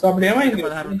 సో అప్పుడు ఏమైంది?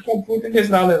 14 days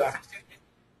రాలేదా?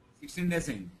 16 days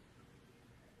అయింది.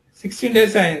 16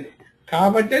 days అయింది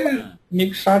కాబట్టి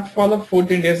మీకు షార్ట్ ఫాల్ ఆఫ్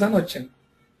 14 days అని వచ్చింది.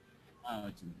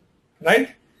 వచ్చింది. Right?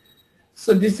 So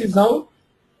this is how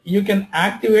you can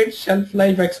activate shelf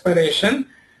life expiration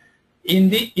in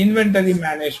the inventory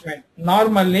management.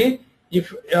 Normally, if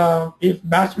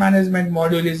batch management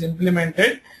module is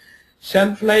implemented,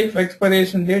 shelf life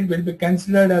expiration date will be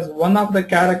considered as one of the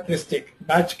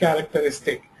batch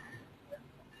characteristic.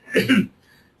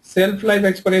 Shelf life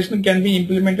expiration can be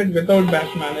implemented without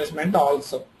batch management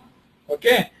also.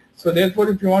 Okay, so therefore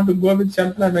if you want to go with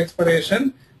shelf life expiration,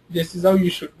 this is how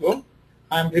you should go.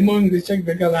 I am removing this check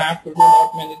because I have to do lot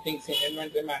many things in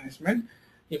inventory management.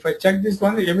 If I check this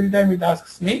one, every time it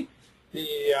asks me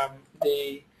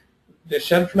the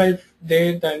shelf life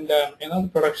date and the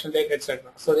production date, etc.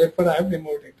 So therefore I have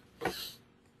removed it.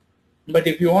 But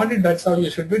if you want it, that's how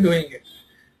you should be doing it,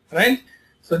 right?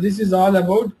 So this is all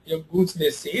about your goods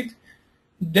receipt.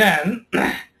 Then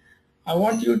I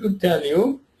want you to tell you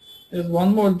there's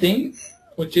one more thing,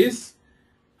 which is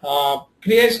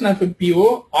creation of a PO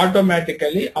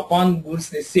automatically upon goods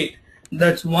receipt.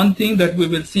 That's one thing that we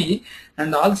will see. And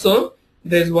also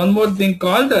there's one more thing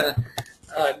called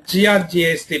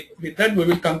GRGA strip. With that we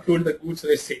will conclude the goods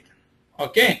receipt.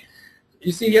 Okay.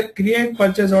 You see here, create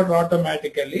purchase order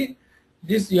automatically.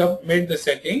 This you have made the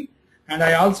setting. And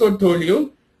I also told you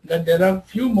that there are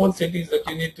few more settings that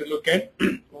you need to look at.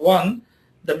 One,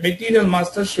 the material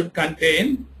master should contain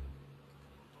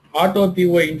auto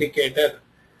PO indicator.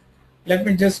 Let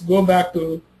me just go back to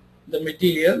the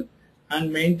material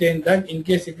and maintain that in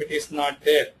case if it is not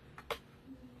there.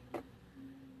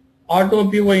 Auto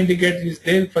PO indicator is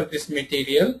there for this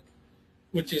material,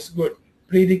 which is good.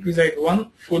 Prerequisite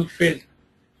 1 fulfilled.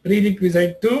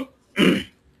 Prerequisite 2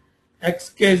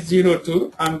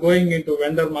 XK02. I'm going into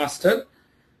vendor master.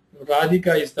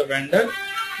 Radhika is the vendor.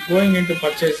 Going into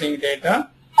purchasing data.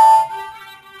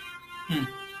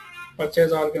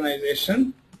 Purchase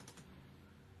organization.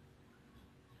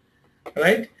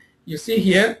 Right? You see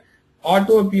here,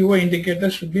 auto PO indicator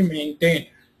should be maintained.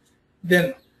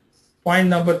 Then point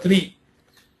number 3,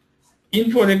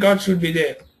 info record should be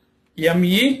there.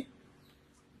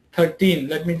 ME13.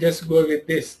 Let me just go with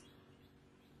this.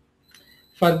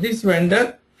 For this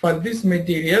vendor, for this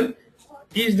material,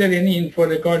 is there any info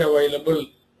record available?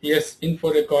 Yes,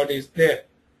 info record is there.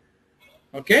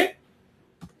 Okay,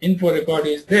 info record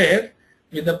is there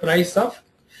with the price of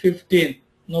 15.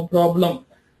 No problem.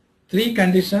 3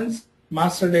 conditions,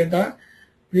 master data,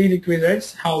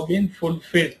 prerequisites have been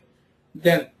fulfilled.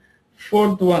 Then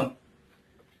fourth one,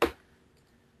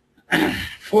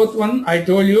 I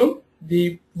told you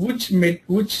which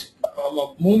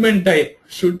movement type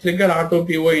should trigger auto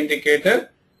PO indicator.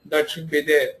 That should be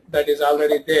there. That is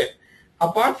already there.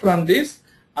 Apart from this,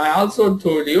 I also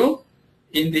told you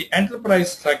in the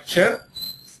enterprise structure,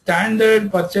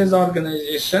 standard purchase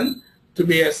organization to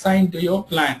be assigned to your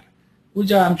plant,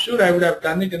 which I am sure I would have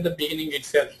done it in the beginning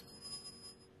itself.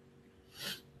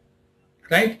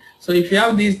 Right? So if you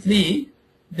have these 3,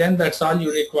 then that's all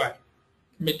you require.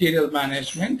 Material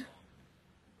management,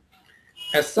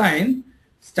 assign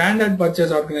standard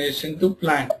purchase organization to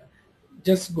plant.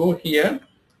 Just go here,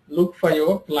 look for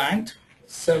your plant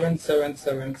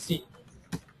 777C.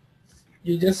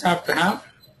 You just have to have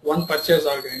one purchase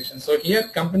organization. So here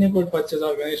company code purchase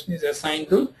organization is assigned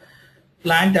to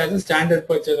plant as a standard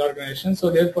purchase organization. So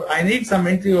therefore I need some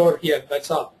entry over here. That's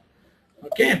all.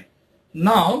 Okay.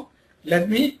 Now let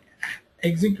me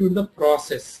execute the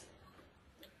process.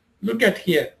 Look at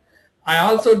here. I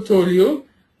also told you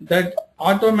that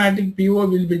automatic PO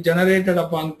will be generated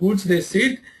upon goods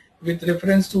receipt with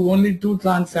reference to only 2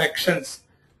 transactions.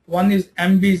 One is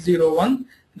MB01,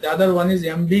 the other one is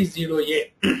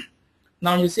MB0A.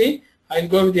 Now you see, I'll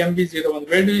go with MB01.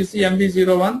 Where do you see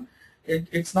MB01?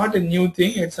 It's not a new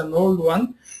thing, it's an old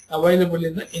one available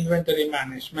in the inventory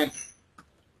management.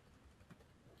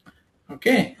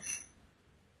 Okay.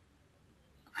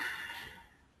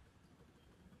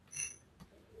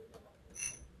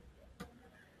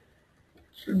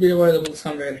 Should be available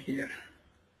somewhere here.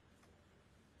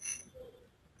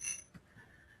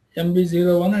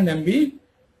 MB01 and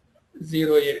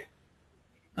MB0A.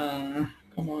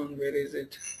 Come on, where is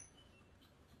it?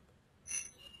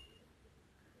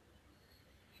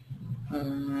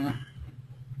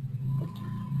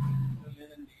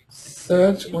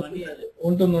 search ఇవన్నీ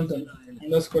ఉంటుంది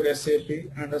underscore SAP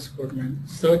underscore main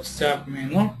search SAP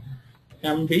menu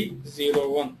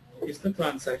MB01 is the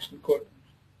transaction code.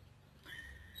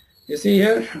 You see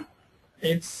here,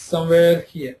 it's somewhere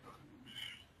here.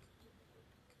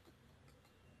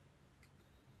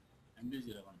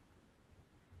 MB01.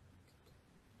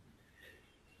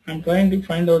 I'm trying to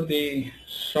find out the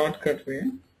shortcut way.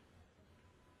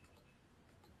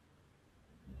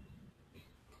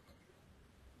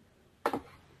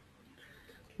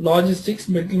 Logistics,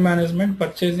 material management,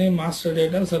 purchasing, master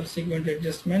data, subsequent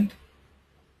adjustment.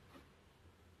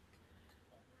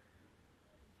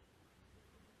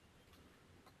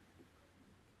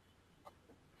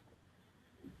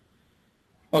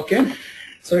 Okay,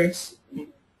 so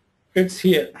it's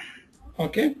here.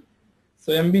 Okay, so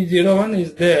MB01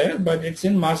 is there, but it's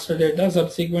in master data,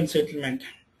 subsequent settlement,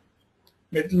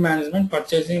 material management,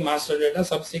 purchasing, master data,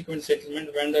 subsequent settlement,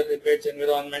 vendor rebates,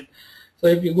 environment. So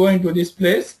if you go into this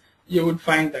place, you would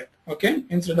find that. Okay,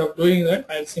 instead of doing that,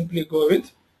 I'll simply go with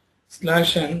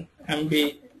 /n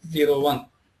MB01.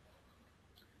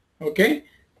 Okay,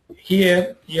 here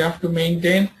you have to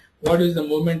maintain what is the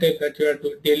movement type that you are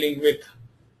dealing with.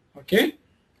 Okay,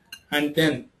 and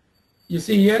then you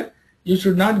see here, you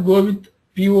should not go with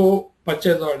PO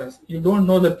purchase orders. You don't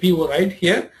know the PO right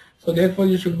here, so therefore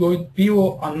you should go with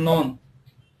PO unknown,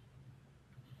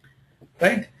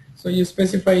 right? So you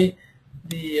specify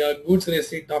the goods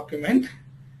receipt document,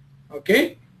 okay,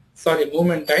 sorry,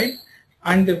 movement type,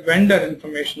 and the vendor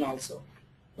information also.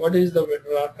 What is the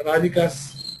Radhika's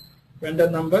vendor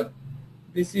number?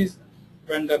 This is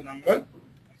vendor number,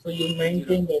 so you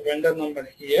maintain the vendor number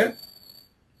here,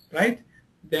 right?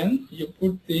 Then you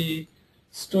put the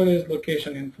storage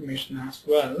location information as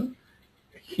well,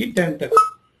 hit enter.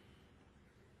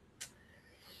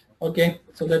 Okay,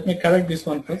 so let me correct this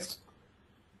one first.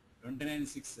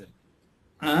 29.6 sir.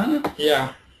 Yeah,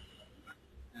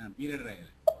 Period right.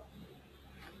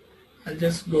 I'll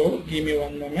just go, give me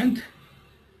one moment.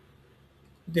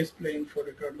 Display info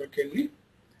record locally.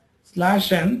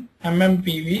 /n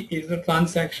MMPV is the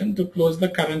transaction to close the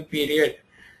current period.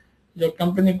 Your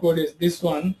company code is this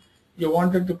one. You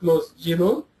wanted to close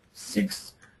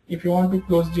 06. If you want to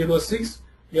close 06,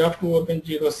 you have to open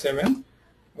 07.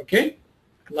 Okay,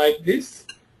 like this.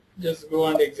 Just go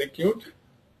and execute.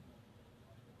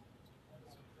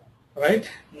 Right,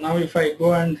 now if I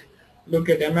go and look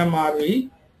at MMRV,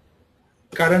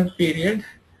 current period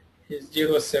is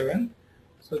 07.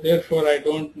 So therefore I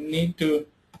don't need to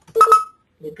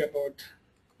look about.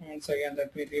 Once again,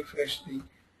 let me refresh the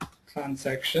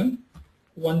transaction.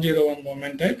 101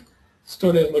 moment type,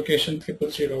 storage location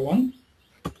 0001.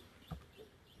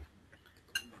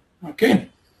 Okay,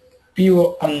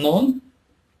 PO unknown.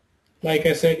 Like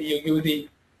I said, you give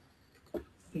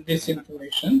this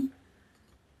information,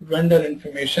 vendor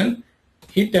information,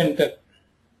 hit enter.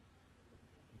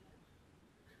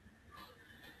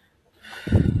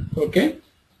 Okay,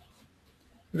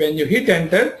 when you hit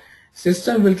enter,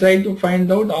 system will try to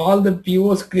find out all the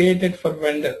POs created for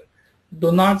vendor.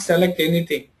 Do not select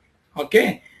anything.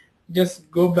 Okay, just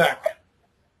go back.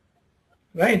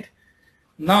 Right,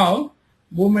 now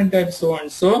movement type so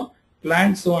and so,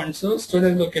 plant so and so,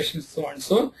 storage location so and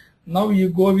so. Now you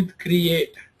go with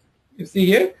create. You see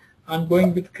here, I'm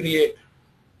going with create.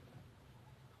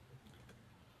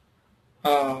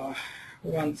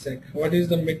 One sec, what is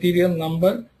the material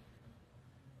number?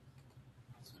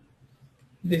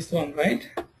 This one, right?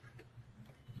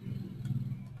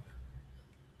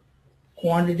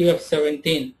 Quantity of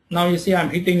 17. Now you see I'm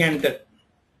hitting enter.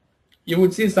 You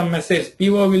would see some message,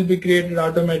 PO will be created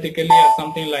automatically or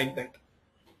something like that.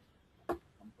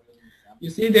 You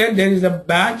see there is a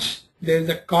batch, there is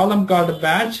a column called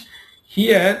batch.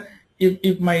 Here,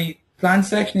 if my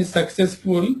transaction is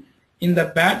successful, in the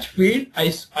batch field,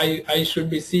 I should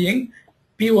be seeing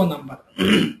PO number.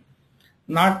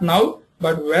 Not now,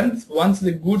 but once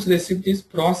the goods receipt is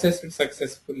processed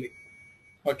successfully.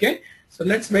 Okay, so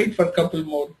let's wait for a couple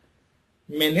more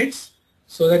minutes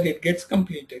so that it gets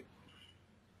completed.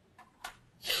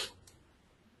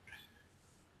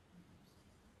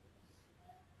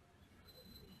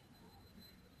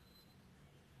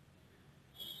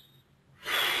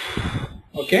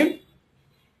 Okay,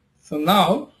 so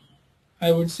now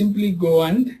I would simply go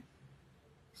and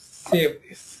save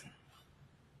this.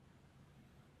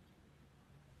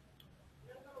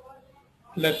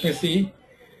 Let me see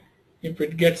if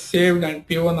it gets saved and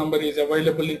PO number is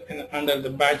available under the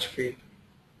batch field.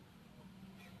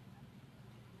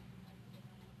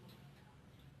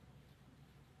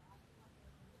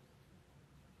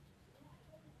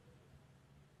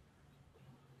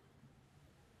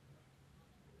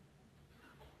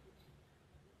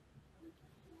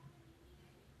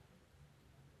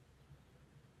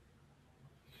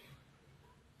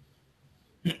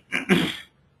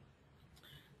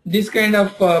 this kind of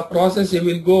process you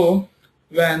will go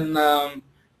when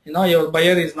your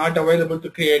buyer is not available to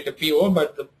create a PO, but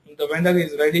the vendor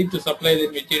is ready to supply the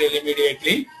material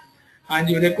immediately, and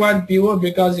you require PO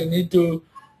because you need to,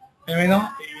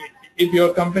 if your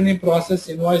company process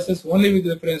invoices only with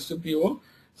reference to PO,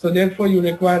 so therefore you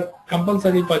require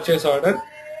compulsory purchase order,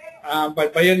 but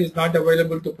buyer is not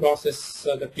available to process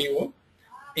the PO.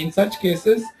 In such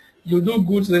cases, you do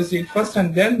goods receipt first,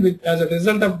 and then as a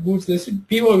result of goods receipt,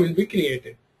 PO will be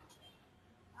created.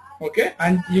 Okay,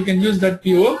 and you can use that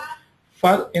PO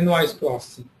for invoice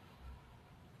processing.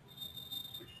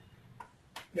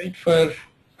 Wait for a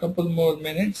couple more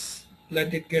minutes,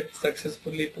 let it get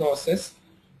successfully processed.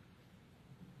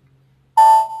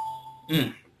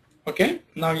 Okay,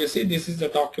 now you see this is the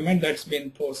document that's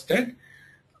been posted.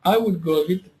 I would go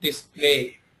with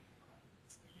display.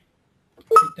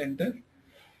 Hit enter.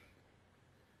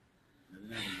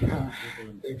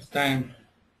 It's time.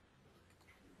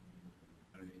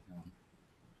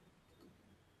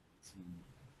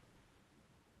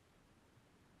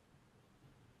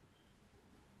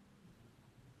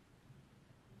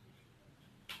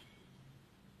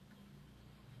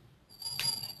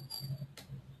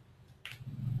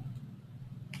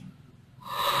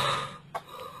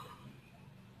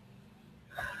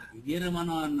 Year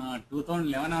మనం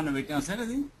 2011 అన్న పెట్టాం sir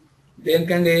అది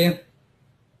దేనికండి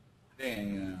అదే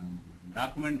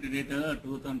document date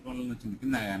 2012 వచ్చింది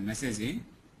కింద message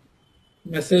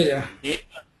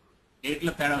date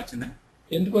లో తేడా వచ్చిందా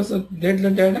ఎందుకు వస్తుంది డేట్ లో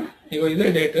తేడా ఇగో ఇదే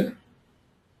డేట్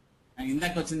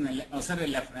ఇందాక వచ్చింది ఒకసారి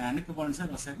వెనక్కి పోండి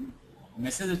సార్ ఒకసారి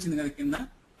మెసేజ్ వచ్చింది కదా కింద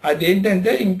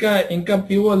అదేంటంటే ఇంకా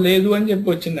పిఓ లేదు అని చెప్పి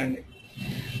వచ్చిందండి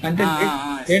అంటే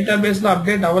డేటాబేస్ లో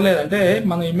అప్డేట్ అవ్వలేదు అంటే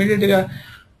మనం ఇమీడియట్ గా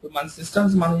మన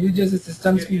సిస్టమ్స్ మనం యూజ్ చేసే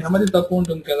సిస్టమ్స్ కి మెమరీ తక్కువ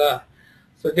ఉంటుంది కదా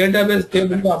సో డేటాబేస్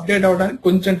టేబుల్ అప్డేట్ అవడానికి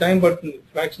కొంచెం టైం పడుతుంది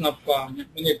fraction of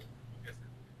minute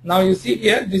now you see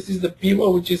here this is the PO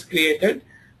which is created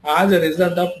as a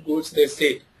result of goods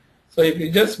receipt. So if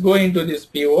you just go into this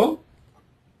PO,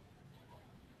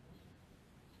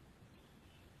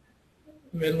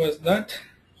 where was that?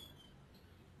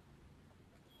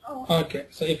 Okay,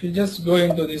 so if you just go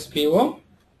into this PO,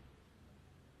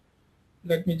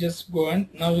 let me just go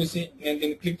and now you see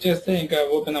then click chesthe inka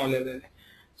open avaledu.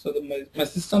 So my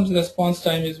system's response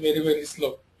time is very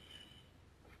slow.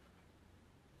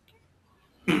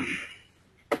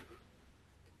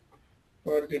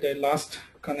 Or did I lost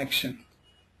connection?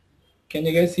 Can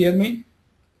you guys hear me?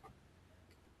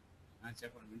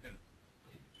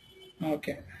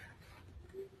 Okay.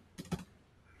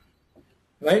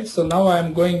 Right, so now I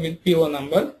am going with PO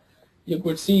number. You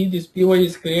could see this PO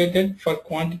is created for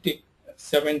quantity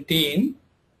 17.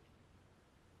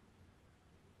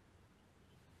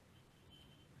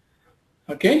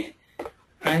 Okay,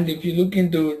 and if you look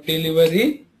into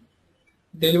delivery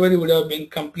would have been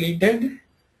completed,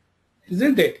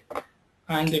 isn't it?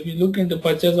 And if you look into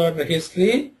purchase order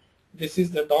history, this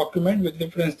is the document with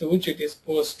reference to which it is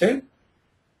posted.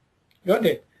 Got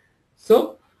it?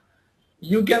 So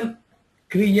you can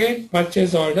create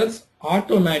purchase orders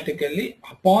automatically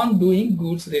upon doing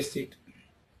goods receipt.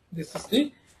 This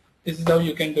is how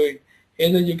you can do it.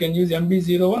 Either you can use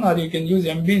MB01 or you can use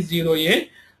MB0A.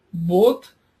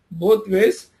 Both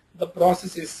ways the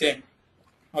process is same.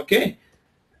 Okay,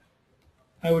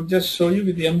 I would just show you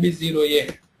with the MB0A.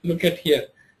 Look at here.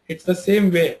 It's the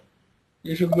same way.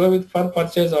 You should go with for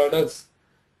purchase orders,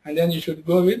 and then you should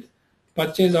go with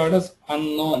purchase orders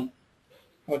unknown.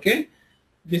 Okay,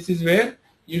 this is where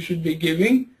you should be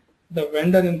giving the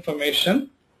vendor information.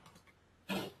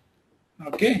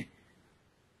 Okay,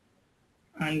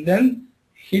 and then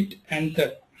hit enter.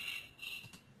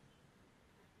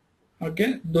 Okay,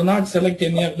 do not select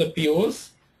any of the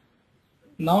POs.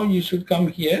 Now you should come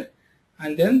here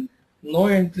and then no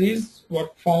entries were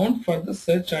found for the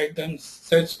search items,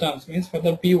 search terms means for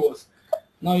the POs.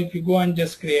 Now if you go and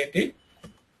just create it,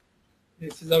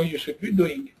 this is how you should be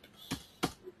doing it.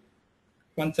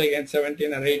 Once again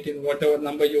 17 or 18, whatever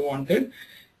number you wanted,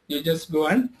 you just go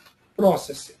and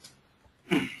process it.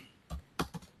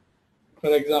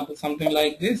 For example, something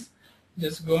like this,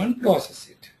 just go and process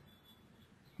it.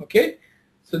 Okay,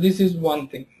 so this is one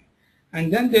thing.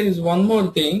 And then there is one more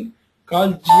thing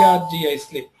called GRGI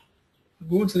slip,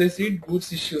 goods receipt,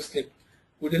 goods issue slip.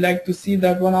 Would you like to see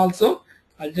that one also?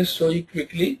 I'll just show you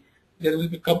quickly. There will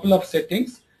be a couple of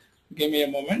settings. Give me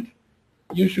a moment.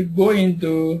 You should go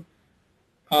into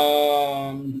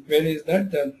where is that?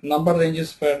 The number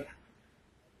ranges for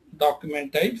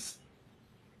document types.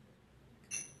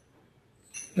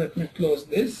 Let me close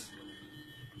this.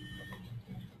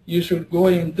 You should go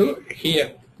into here,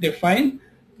 define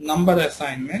number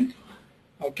assignment.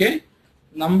 Okay,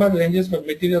 number ranges for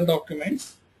material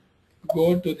documents.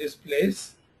 Go to this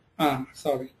place.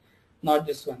 Sorry, not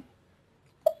this one.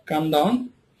 Come down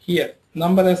here.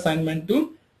 Number assignment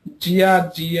to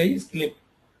GRGI slip.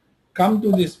 Come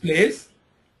to this place.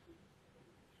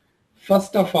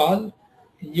 First of all,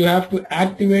 you have to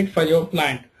activate for your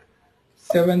plant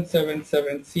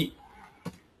 777C.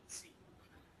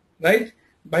 Right?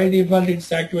 By default,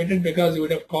 it's activated because you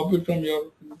would have copied from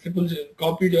your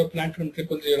copied your plant from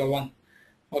 0001.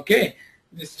 Okay,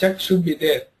 this check should be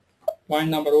there. Point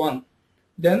number 1.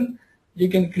 Then you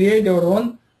can create your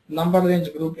own number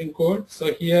range grouping code.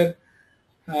 So here,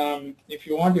 if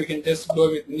you want, you can just go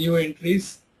with new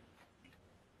entries.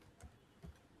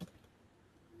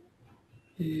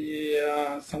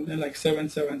 Yeah, something like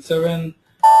 777.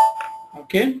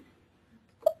 Okay,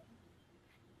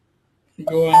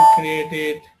 go and create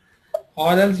it,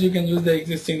 or else you can use the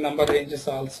existing number ranges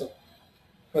also.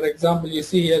 For example, you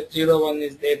see here 01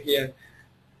 is there here,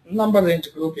 number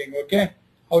range grouping. Okay,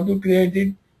 how to create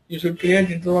it? You should create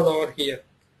interval over here.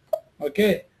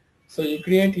 Okay, so you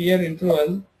create here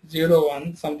interval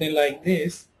 01, something like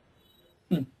this.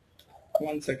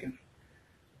 1 second,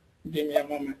 give me a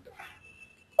moment.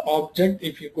 Object,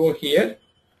 if you go here,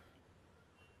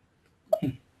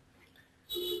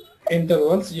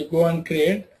 intervals, you go and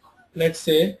create, let's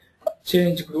say,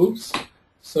 change groups.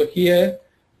 So here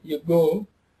you go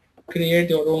create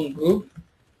your own group,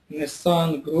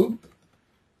 Nissan group,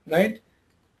 right?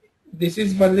 This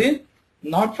is for the,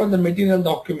 not for the material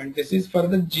document, this is for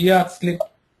the GR slip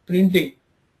printing.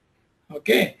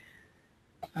 Okay,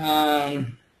 shall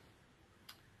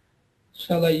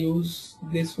I use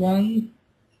this one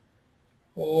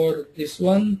or this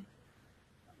one?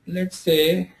 Let's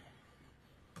say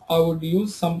I would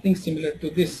use something similar to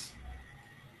this.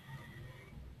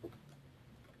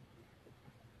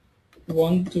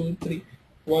 1 2 3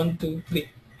 1 2 3.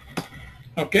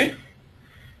 Okay,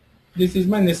 this is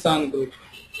my Nissan group.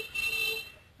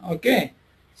 Okay,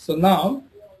 so now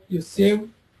you save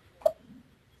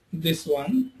this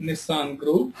one, Nissan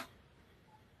group.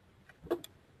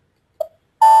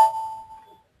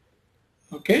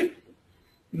 Okay,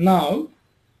 now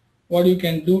what you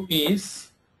can do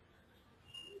is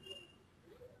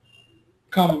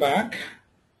come back,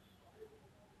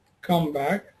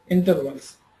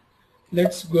 intervals.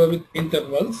 Let's go with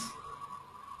intervals.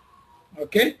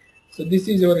 Okay, so this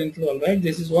is your interval, right?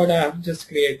 This is what I have just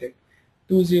created.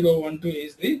 2012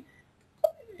 is the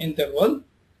interval.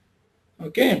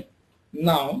 Okay,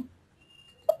 now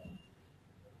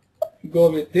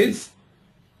go with this.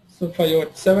 So for your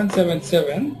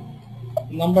 777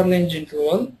 number range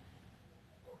interval,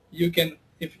 you can,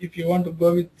 if you want to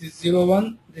go with this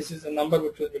 01, this is the number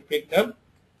which will be picked up.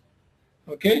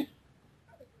 Okay,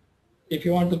 if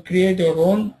you want to create your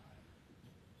own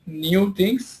new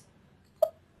things,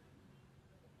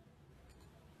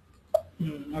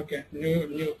 okay,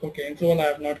 new okay, interval I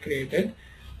have not created.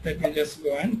 Let me just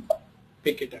go and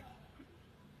pick it up.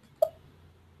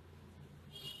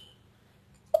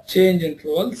 Change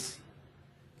intervals.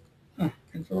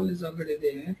 Interval is already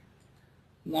there.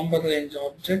 Number range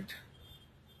object.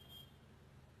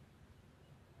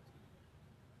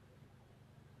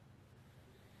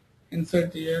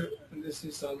 Insert here, and this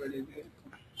is already there.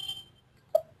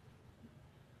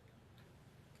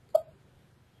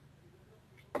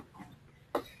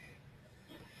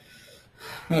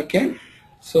 Okay,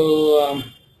 so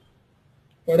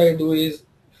what I do is,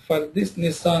 for this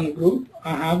Nissan group,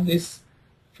 I have this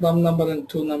from number and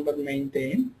to number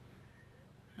maintained.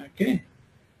 Okay,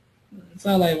 that's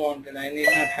all I wanted. I need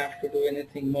not have to do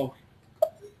anything more.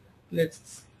 Let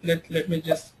me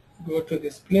just go to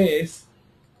this place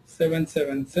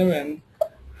 777.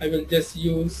 I will just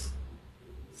use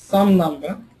some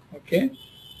number. Okay,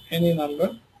 any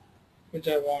number which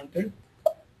I wanted.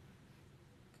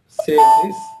 Save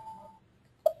this.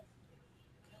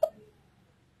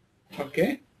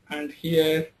 Okay, and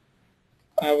here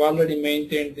I have already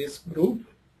maintained this group,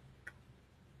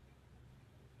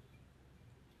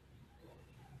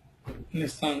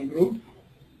 Nissan group.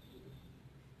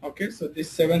 Okay, so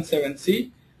this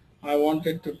 77C I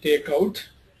wanted to take out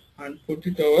and put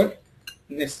it over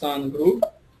Nissan group.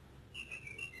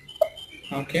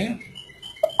 Okay,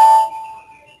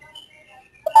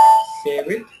 save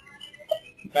it,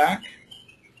 back,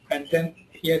 and then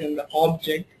here in the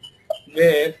object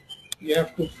where you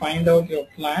have to find out your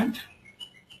plant.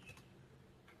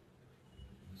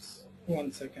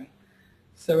 1 second,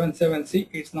 77C,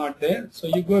 it's not there, so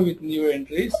you go with new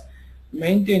entries,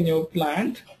 maintain your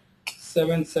plant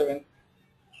 77C,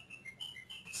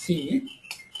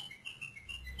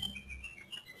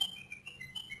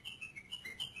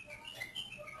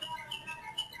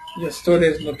 your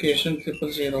storage location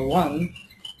 0001,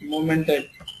 movement type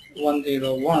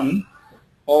 101,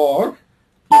 or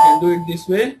you can do it this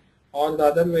way, or the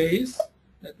other way is,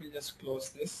 let me just close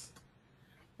this,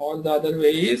 or the other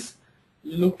way is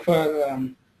you look for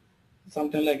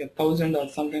something like 1,000 or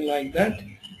something like that,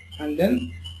 and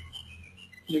then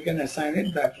you can assign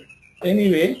it that way.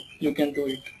 Anyway, you can do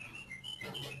it.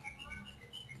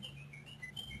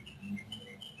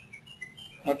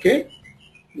 Okay,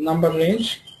 number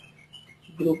range,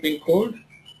 grouping code,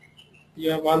 you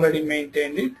have already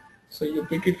maintained it, so you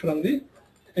pick it from the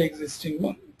existing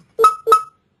one.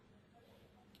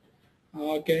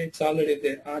 Okay, it's already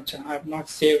there. Acha, I have not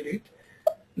saved it.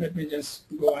 Let me just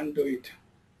go and do it.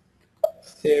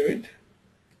 Save it.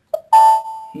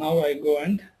 Now I go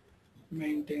and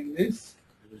maintain this.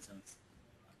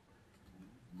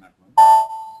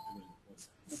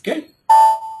 Okay.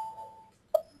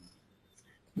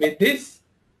 With this,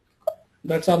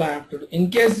 that's all I have to do.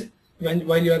 In case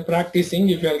while you are practicing,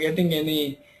 if you are getting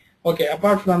any, okay,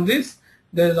 apart from this,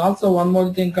 there is also one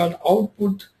more thing called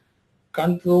output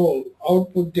control,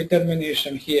 output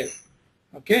determination here.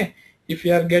 Okay, if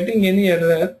you are getting any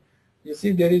error, you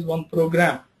see there is one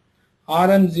program,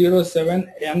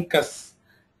 RM07NCUS.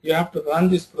 You have to run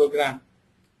this program.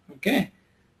 Okay,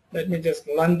 let me just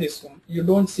run this one. You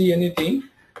don't see anything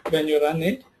when you run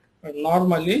it, but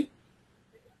normally,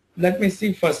 let me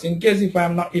see first. In case if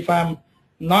I'm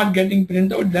not getting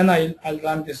printout, then I'll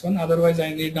run this one. Otherwise,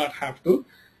 I need not have to.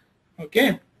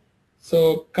 Okay,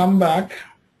 so come back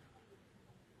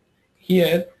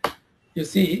here. You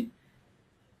see,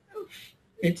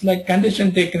 it's like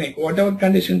condition technique. Whatever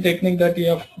condition technique that we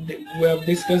have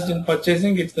discussed in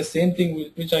purchasing, it's the same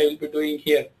thing which I will be doing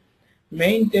here.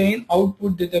 Maintain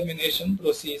output determination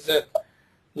procedure,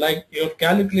 like your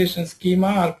calculation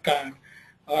schema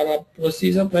or a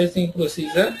procedure, pricing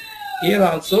procedure. Here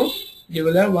also you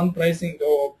will have one pricing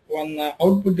or one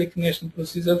output determination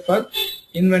procedure for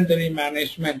inventory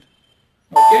management.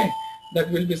 Okay,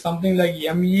 that will be something like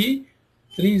ME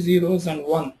 3 zeros and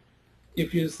 1.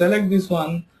 If you select this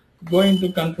one, go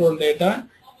into control data,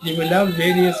 you will have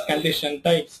various condition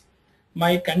types.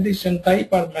 My condition type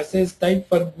or message type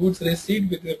for goods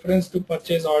received with reference to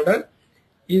purchase order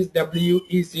is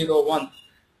WE01,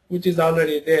 which is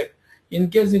already there. In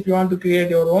case if you want to create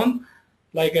your own,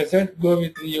 like I said, go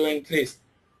with new entries.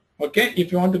 Okay,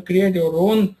 if you want to create your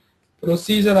own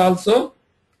procedure also,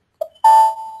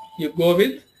 you go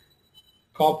with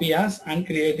copy as and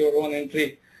create your own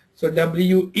entry. So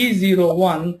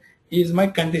WE01 is my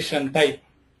condition type,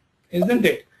 isn't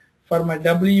it? For my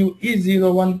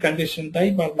WE01 condition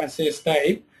type or message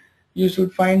type, you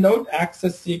should find out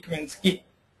access sequence key,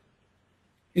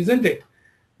 isn't it?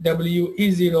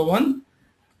 WE01,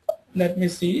 let me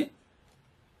see,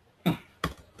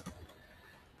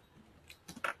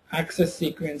 access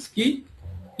sequence key.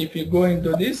 If you go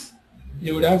into this,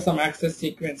 you would have some access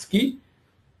sequence key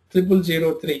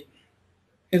 0003,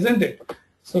 isn't it?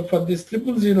 So for this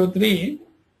 0003,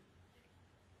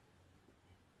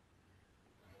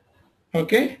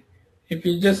 okay, if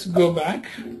you just go back,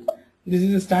 this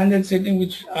is a standard setting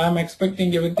which I am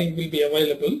expecting everything will be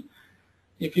available.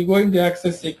 If you go into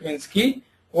access sequence key,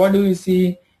 what do you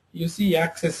see? You see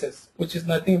accesses, which is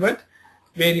nothing but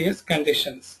various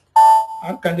conditions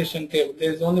or condition table.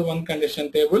 There is only one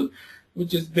condition table,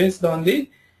 which is based on the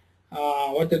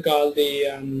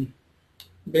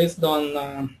based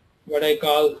on what I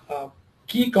call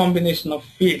key combination of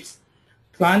fields: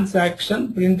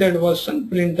 transaction, printed version,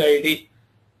 print ID.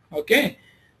 Okay,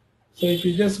 so if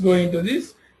you just go into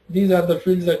this, these are the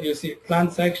fields that you see: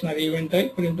 transaction or event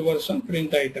type, print version,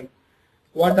 print item.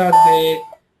 What are they?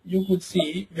 You could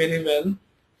see very well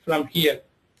from here.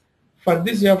 For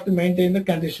this, you have to maintain the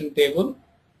condition table.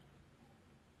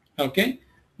 Okay,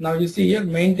 now you see here,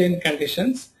 maintain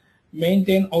conditions,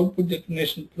 maintain output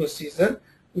determination procedure,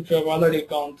 which we have already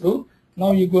gone through.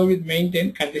 Now you go with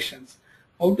maintain conditions.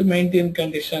 How to maintain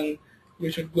condition?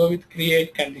 You should go with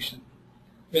create condition.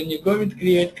 When you go with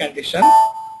create condition,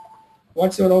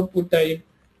 what's your output type?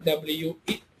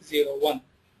 WE01.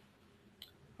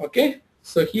 Okay,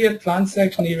 so here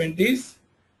transaction event is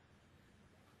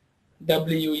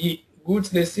WE,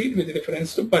 goods received with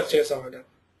reference to purchase order.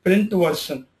 Print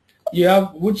version, you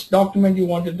have which document you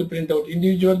wanted to print out,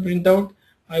 individual printout,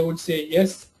 I would say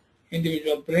yes,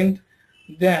 individual print.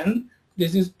 Then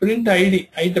this is print ID,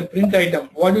 item, print item.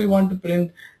 What do you want to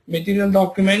print? Material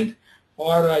document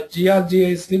or a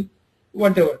GRGI slip,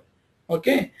 whatever.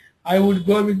 Okay, I would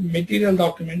go with material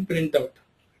document printout.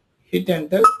 Hit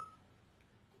enter.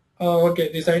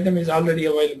 Okay, this item is already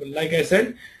available. Like I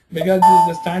said, because this is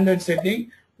the standard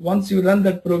setting, once you run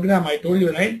that program, I told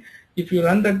you, right? If you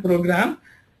run that program,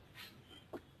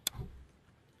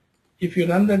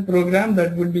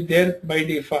 that will be there by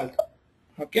default.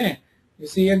 Okay, you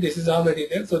see here, this is already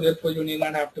there, so therefore you need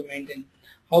not have to maintain.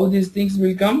 How these things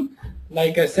will come?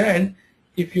 Like I said,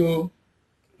 if you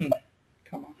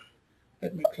come on,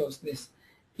 let me close this.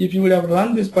 If you would have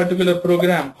run this particular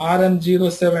program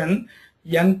RM07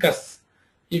 Yancus,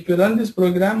 if you run this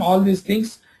program, all these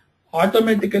things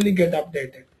automatically get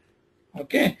updated.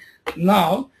 Okay,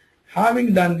 now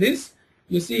having done this,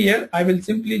 you see here, I will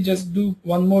simply just do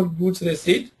one more goods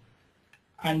receipt,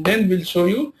 and then we'll show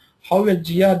you how a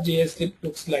GRGS slip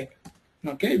looks like.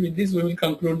 Okay, with this we will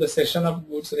conclude the session of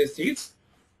goods receipts.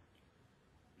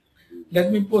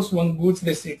 Let me post one goods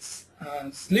receipts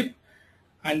slip,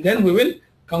 and then we will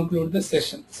conclude the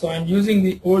session. So I'm using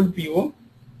the old PO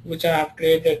which I have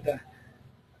created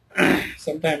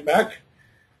some time back.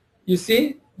 You see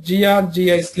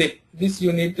GRGI slip, this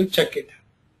you need to check it.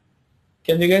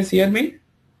 Can you guys hear me?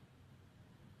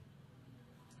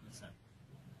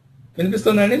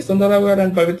 వినిపిస్తుందండి సుందరరావు గారు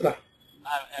and పవిత్ర?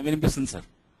 వినిపిస్తుంది sir.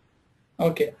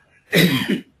 Okay.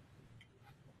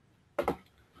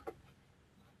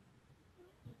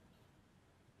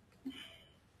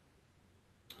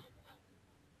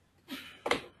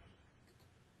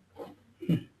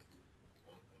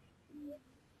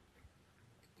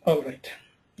 All right.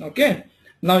 Okay.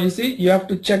 Now you see, you have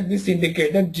to check this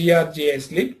indicator GRGI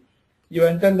slip. You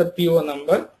enter the PO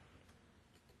number.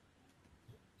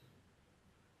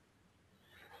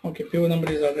 Okay, PO number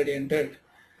is already entered.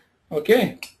 Okay,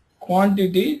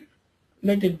 quantity,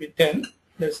 let it be 10.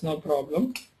 That's no problem.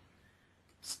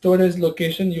 Storage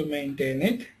location, you maintain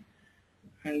it,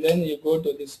 and then you go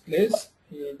to this place.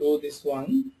 You do this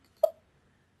one.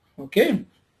 Okay.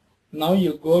 Now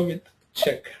you go with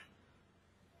check.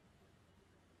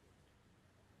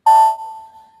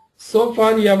 So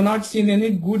far you have not seen any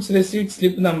goods receipt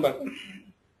slip number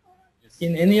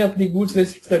in any of the goods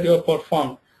receipts that you have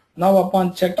performed. Now upon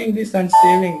checking this and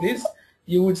saving this,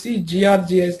 you would see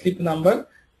GRGI slip number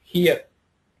here.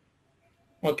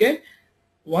 Okay.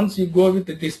 Once you go with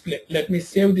the display, let me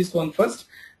save this one first,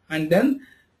 and then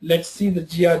let's see the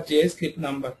GRGI slip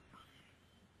number.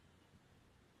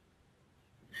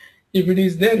 If it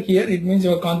is there here, it means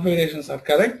your configurations are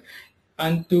correct.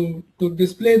 And to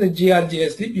display the GRGI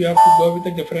slip, you have to go with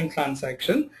a different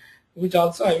transaction, which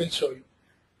also I will show you.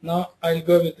 Now I'll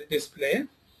go with the display.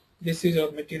 This is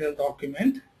your material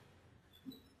document.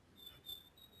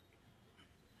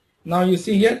 Now you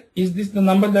see here, is this the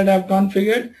number that I have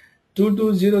configured?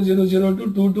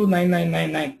 220002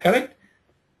 229999, correct?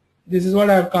 This is what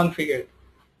I have configured.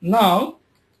 Now,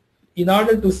 in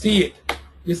order to see it,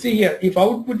 you see here, if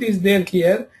output is there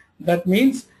here, that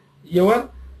means your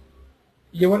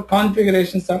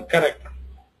configurations are correct.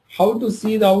 How to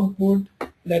see the output?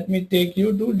 Let me take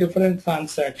you to different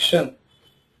transaction.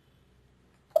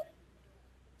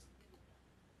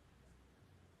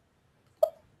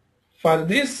 For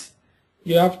this,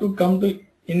 you have to come to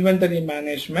inventory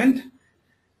management.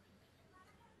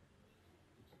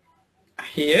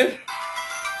 Here,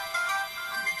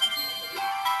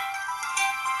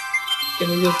 can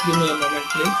you just give me a moment,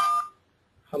 please?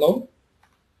 Hello?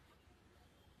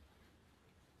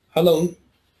 Hello?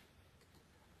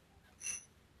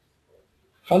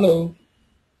 Hello?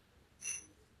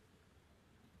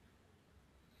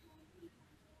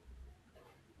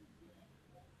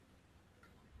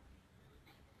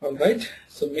 Alright,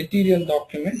 so material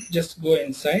document, just go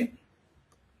inside.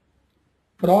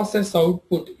 Process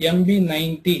output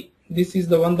MB90, this is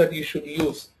the one that you should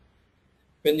use.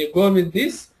 When you go with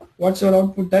this, what's your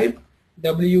output type?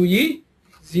 WE01,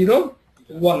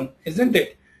 isn't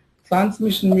it?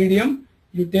 Transmission medium,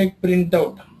 you take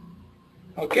printout.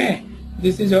 Okay,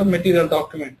 this is your material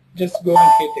document. Just go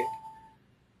and hit it.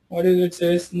 What is it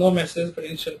says? No message for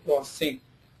initial processing.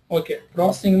 Okay,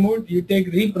 processing mode, you take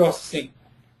reprocessing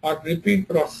or repeat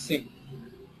processing.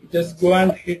 Just go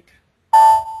and hit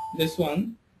this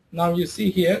one. Now you see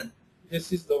here,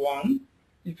 this is the one.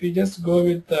 If you just go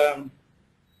with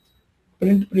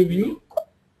print preview,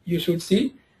 you should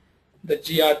see the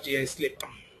GRGI slip.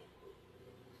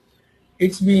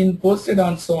 It's been posted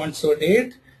on so and so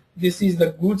date. This is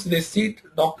the goods receipt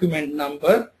document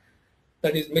number,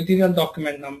 that is material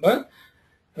document number,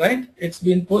 right? It's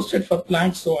been posted for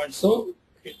plant so and so.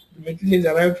 Material is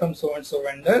arrived from so and so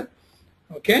vendor.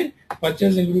 Okay,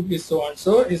 purchasing group is so and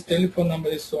so, his telephone number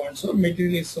is so and so,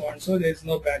 material is so and so, there is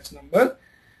no batch number.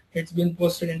 It's been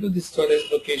posted into the storage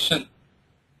location.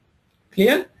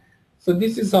 Clear? So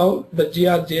this is how the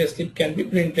GRGI slip can be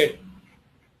printed.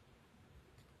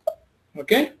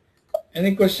 Okay,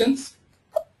 any questions?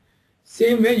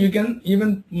 Same way, you can even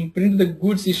print the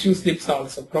goods issue slips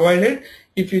also, provided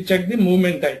if you check the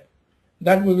movement type.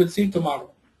 That we will see tomorrow.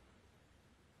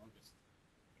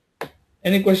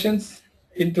 Any questions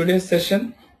in today's session?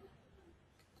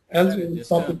 Else we will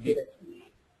stop it today.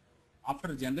 After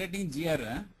generating GR,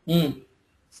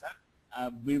 sir,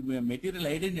 material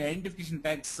identification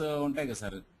tags ఉంటాయి కదా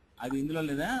sir, అది ఇందులో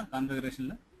లేదా configuration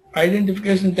లో?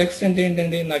 Identification text అంటే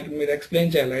ఏంటండి, నాకు మీరు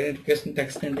ఎక్స్ప్లెయిన్ చేయాలి. ఐడెంటిఫికేషన్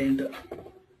టెక్స్ట్ అంటే ఏంటో.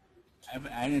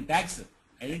 ట్యాగ్స్,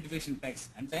 ఐడెంటిఫికేషన్ ట్యాగ్స్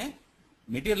అంటే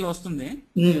మెటీరియల్ వస్తుంది,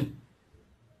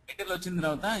 మెటీరియల్ వచ్చిన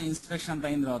తర్వాత ఇన్స్పెక్షన్ అంతా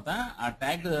అయిన తర్వాత ఆ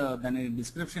ట్యాగ్, దాని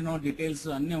డిస్క్రిప్షన్, డీటెయిల్స్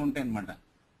అన్నీ ఉంటాయి అనమాట.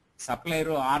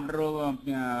 Supplier, order,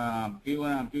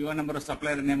 PO number,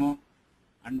 supplier name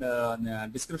and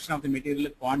description of the material,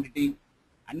 quantity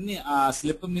అన్ని ఆ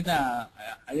స్లిప్ మీద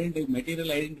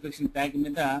మెటీరియల్ ఐడెంటిఫికేషన్ ట్యాగ్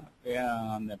మీద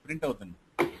ప్రింట్ అవుతుంది.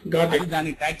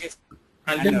 దాన్ని ట్యాగ్ చేసి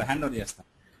హ్యాండ్ ఓవర్ చేస్తాం.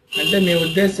 అంటే మీ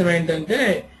ఉద్దేశం ఏంటంటే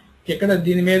ఇక్కడ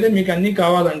దీని మీద మీకు అన్ని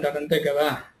కావాలంటారు, అంతే కదా?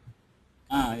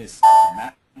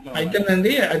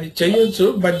 అయితేనండి అది చెయ్యొచ్చు,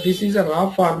 బట్ దిస్ ఈజ్ అ రా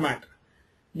ఫార్మాట్.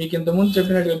 మీకు ఇంతకుముందు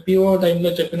చెప్పినట్లుగా PO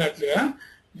టైంలో చెప్పినట్లుగా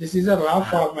దిస్ ఈజ్ అ రా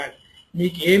ఫార్మాట్.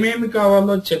 మీకు ఏమేమి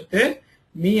కావాలో చెప్తే,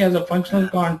 me as a functional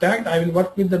contact, I will work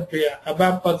with the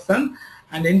above person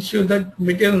and ensure that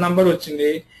material number వచ్చింది.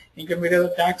 ఇంకా మీరు ఏదో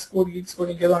ట్యాక్స్ కోడ్, గీక్స్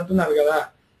కోడ్ ఇంకేదో అంటున్నారు కదా,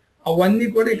 అవన్నీ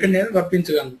కూడా ఇక్కడ నేను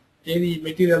రప్పించగలను. ఏది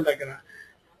మెటీరియల్ దగ్గర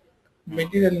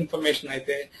మెటీరియల్ ఇన్ఫర్మేషన్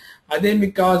అయితే, అదే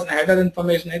మీకు కావాల్సిన హెడర్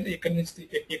ఇన్ఫర్మేషన్ అయితే ఇక్కడ నుంచి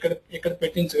ఇక్కడ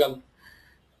పెట్టించగలను.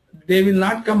 They will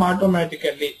not come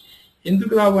automatically.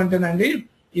 ఎందుకు రావు అంటేనండి,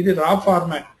 ఇది రా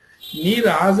ఫార్మాట్.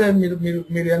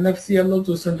 మీరు NFCL లో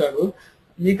చూస్తుంటారు,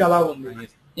 మీకు అలా ఉంది.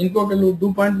 ఇంకొకరు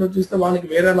DuPont లో చూస్తే వాళ్ళకి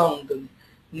వేరేలా ఉంటుంది.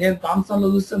 నేను థామ్సన్ లో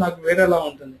చూస్తే నాకు వేరేలా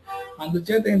ఉంటుంది.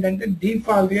 అందుచేత ఏంటంటే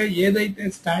డిఫాల్ట్ గా ఏదైతే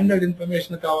స్టాండర్డ్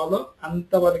ఇన్ఫర్మేషన్ కావాలో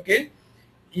అంతవరకే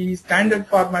ఈ స్టాండర్డ్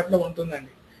ఫార్మాట్ లో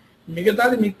ఉంటుందండి.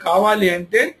 మిగతాది మీకు కావాలి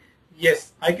అంటే yes,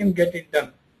 I can get it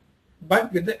done, but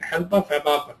with the help of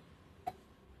ABAP.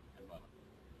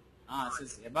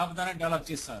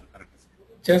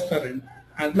 చేస్తారండి,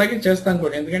 అట్లాగే చేస్తాను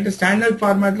కూడా. ఎందుకంటే స్టాండర్డ్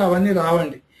ఫార్మాట్ లో అవన్నీ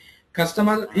రావండి.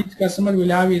 Each customer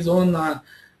will have his own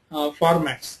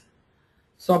formats.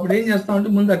 So అప్పుడు ఏం చేస్తామంటే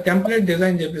ముందు టెంప్లెట్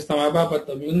డిజైన్ చేపిస్తాం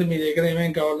ABAPతో. ముందు మీ దగ్గర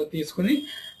ఏమేమి కావాలో తీసుకుని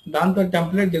దాంతో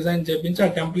టెంప్లెట్ డిజైన్ చేపించి ఆ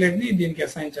టెంప్లెట్ ని దీనికి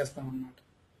అసైన్ చేస్తాం అన్నమాట.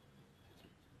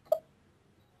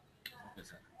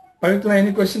 Pavitra,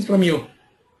 any questions from you?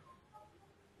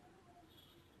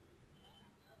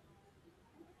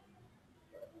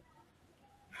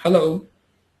 Hello.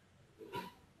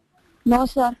 No,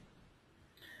 sir.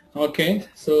 Okay,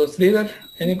 so Sridhar,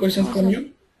 any questions from you?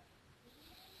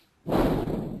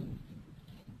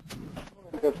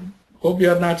 Hope you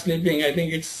are not sleeping. I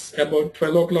think it's about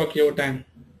 12 o'clock your time.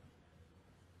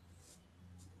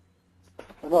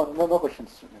 No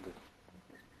questions.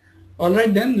 All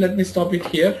right, then let me stop it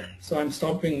here. So I'm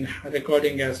stopping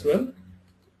recording as well.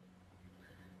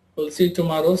 We'll see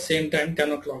tomorrow, same time,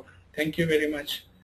 10 o'clock. Thank you very much.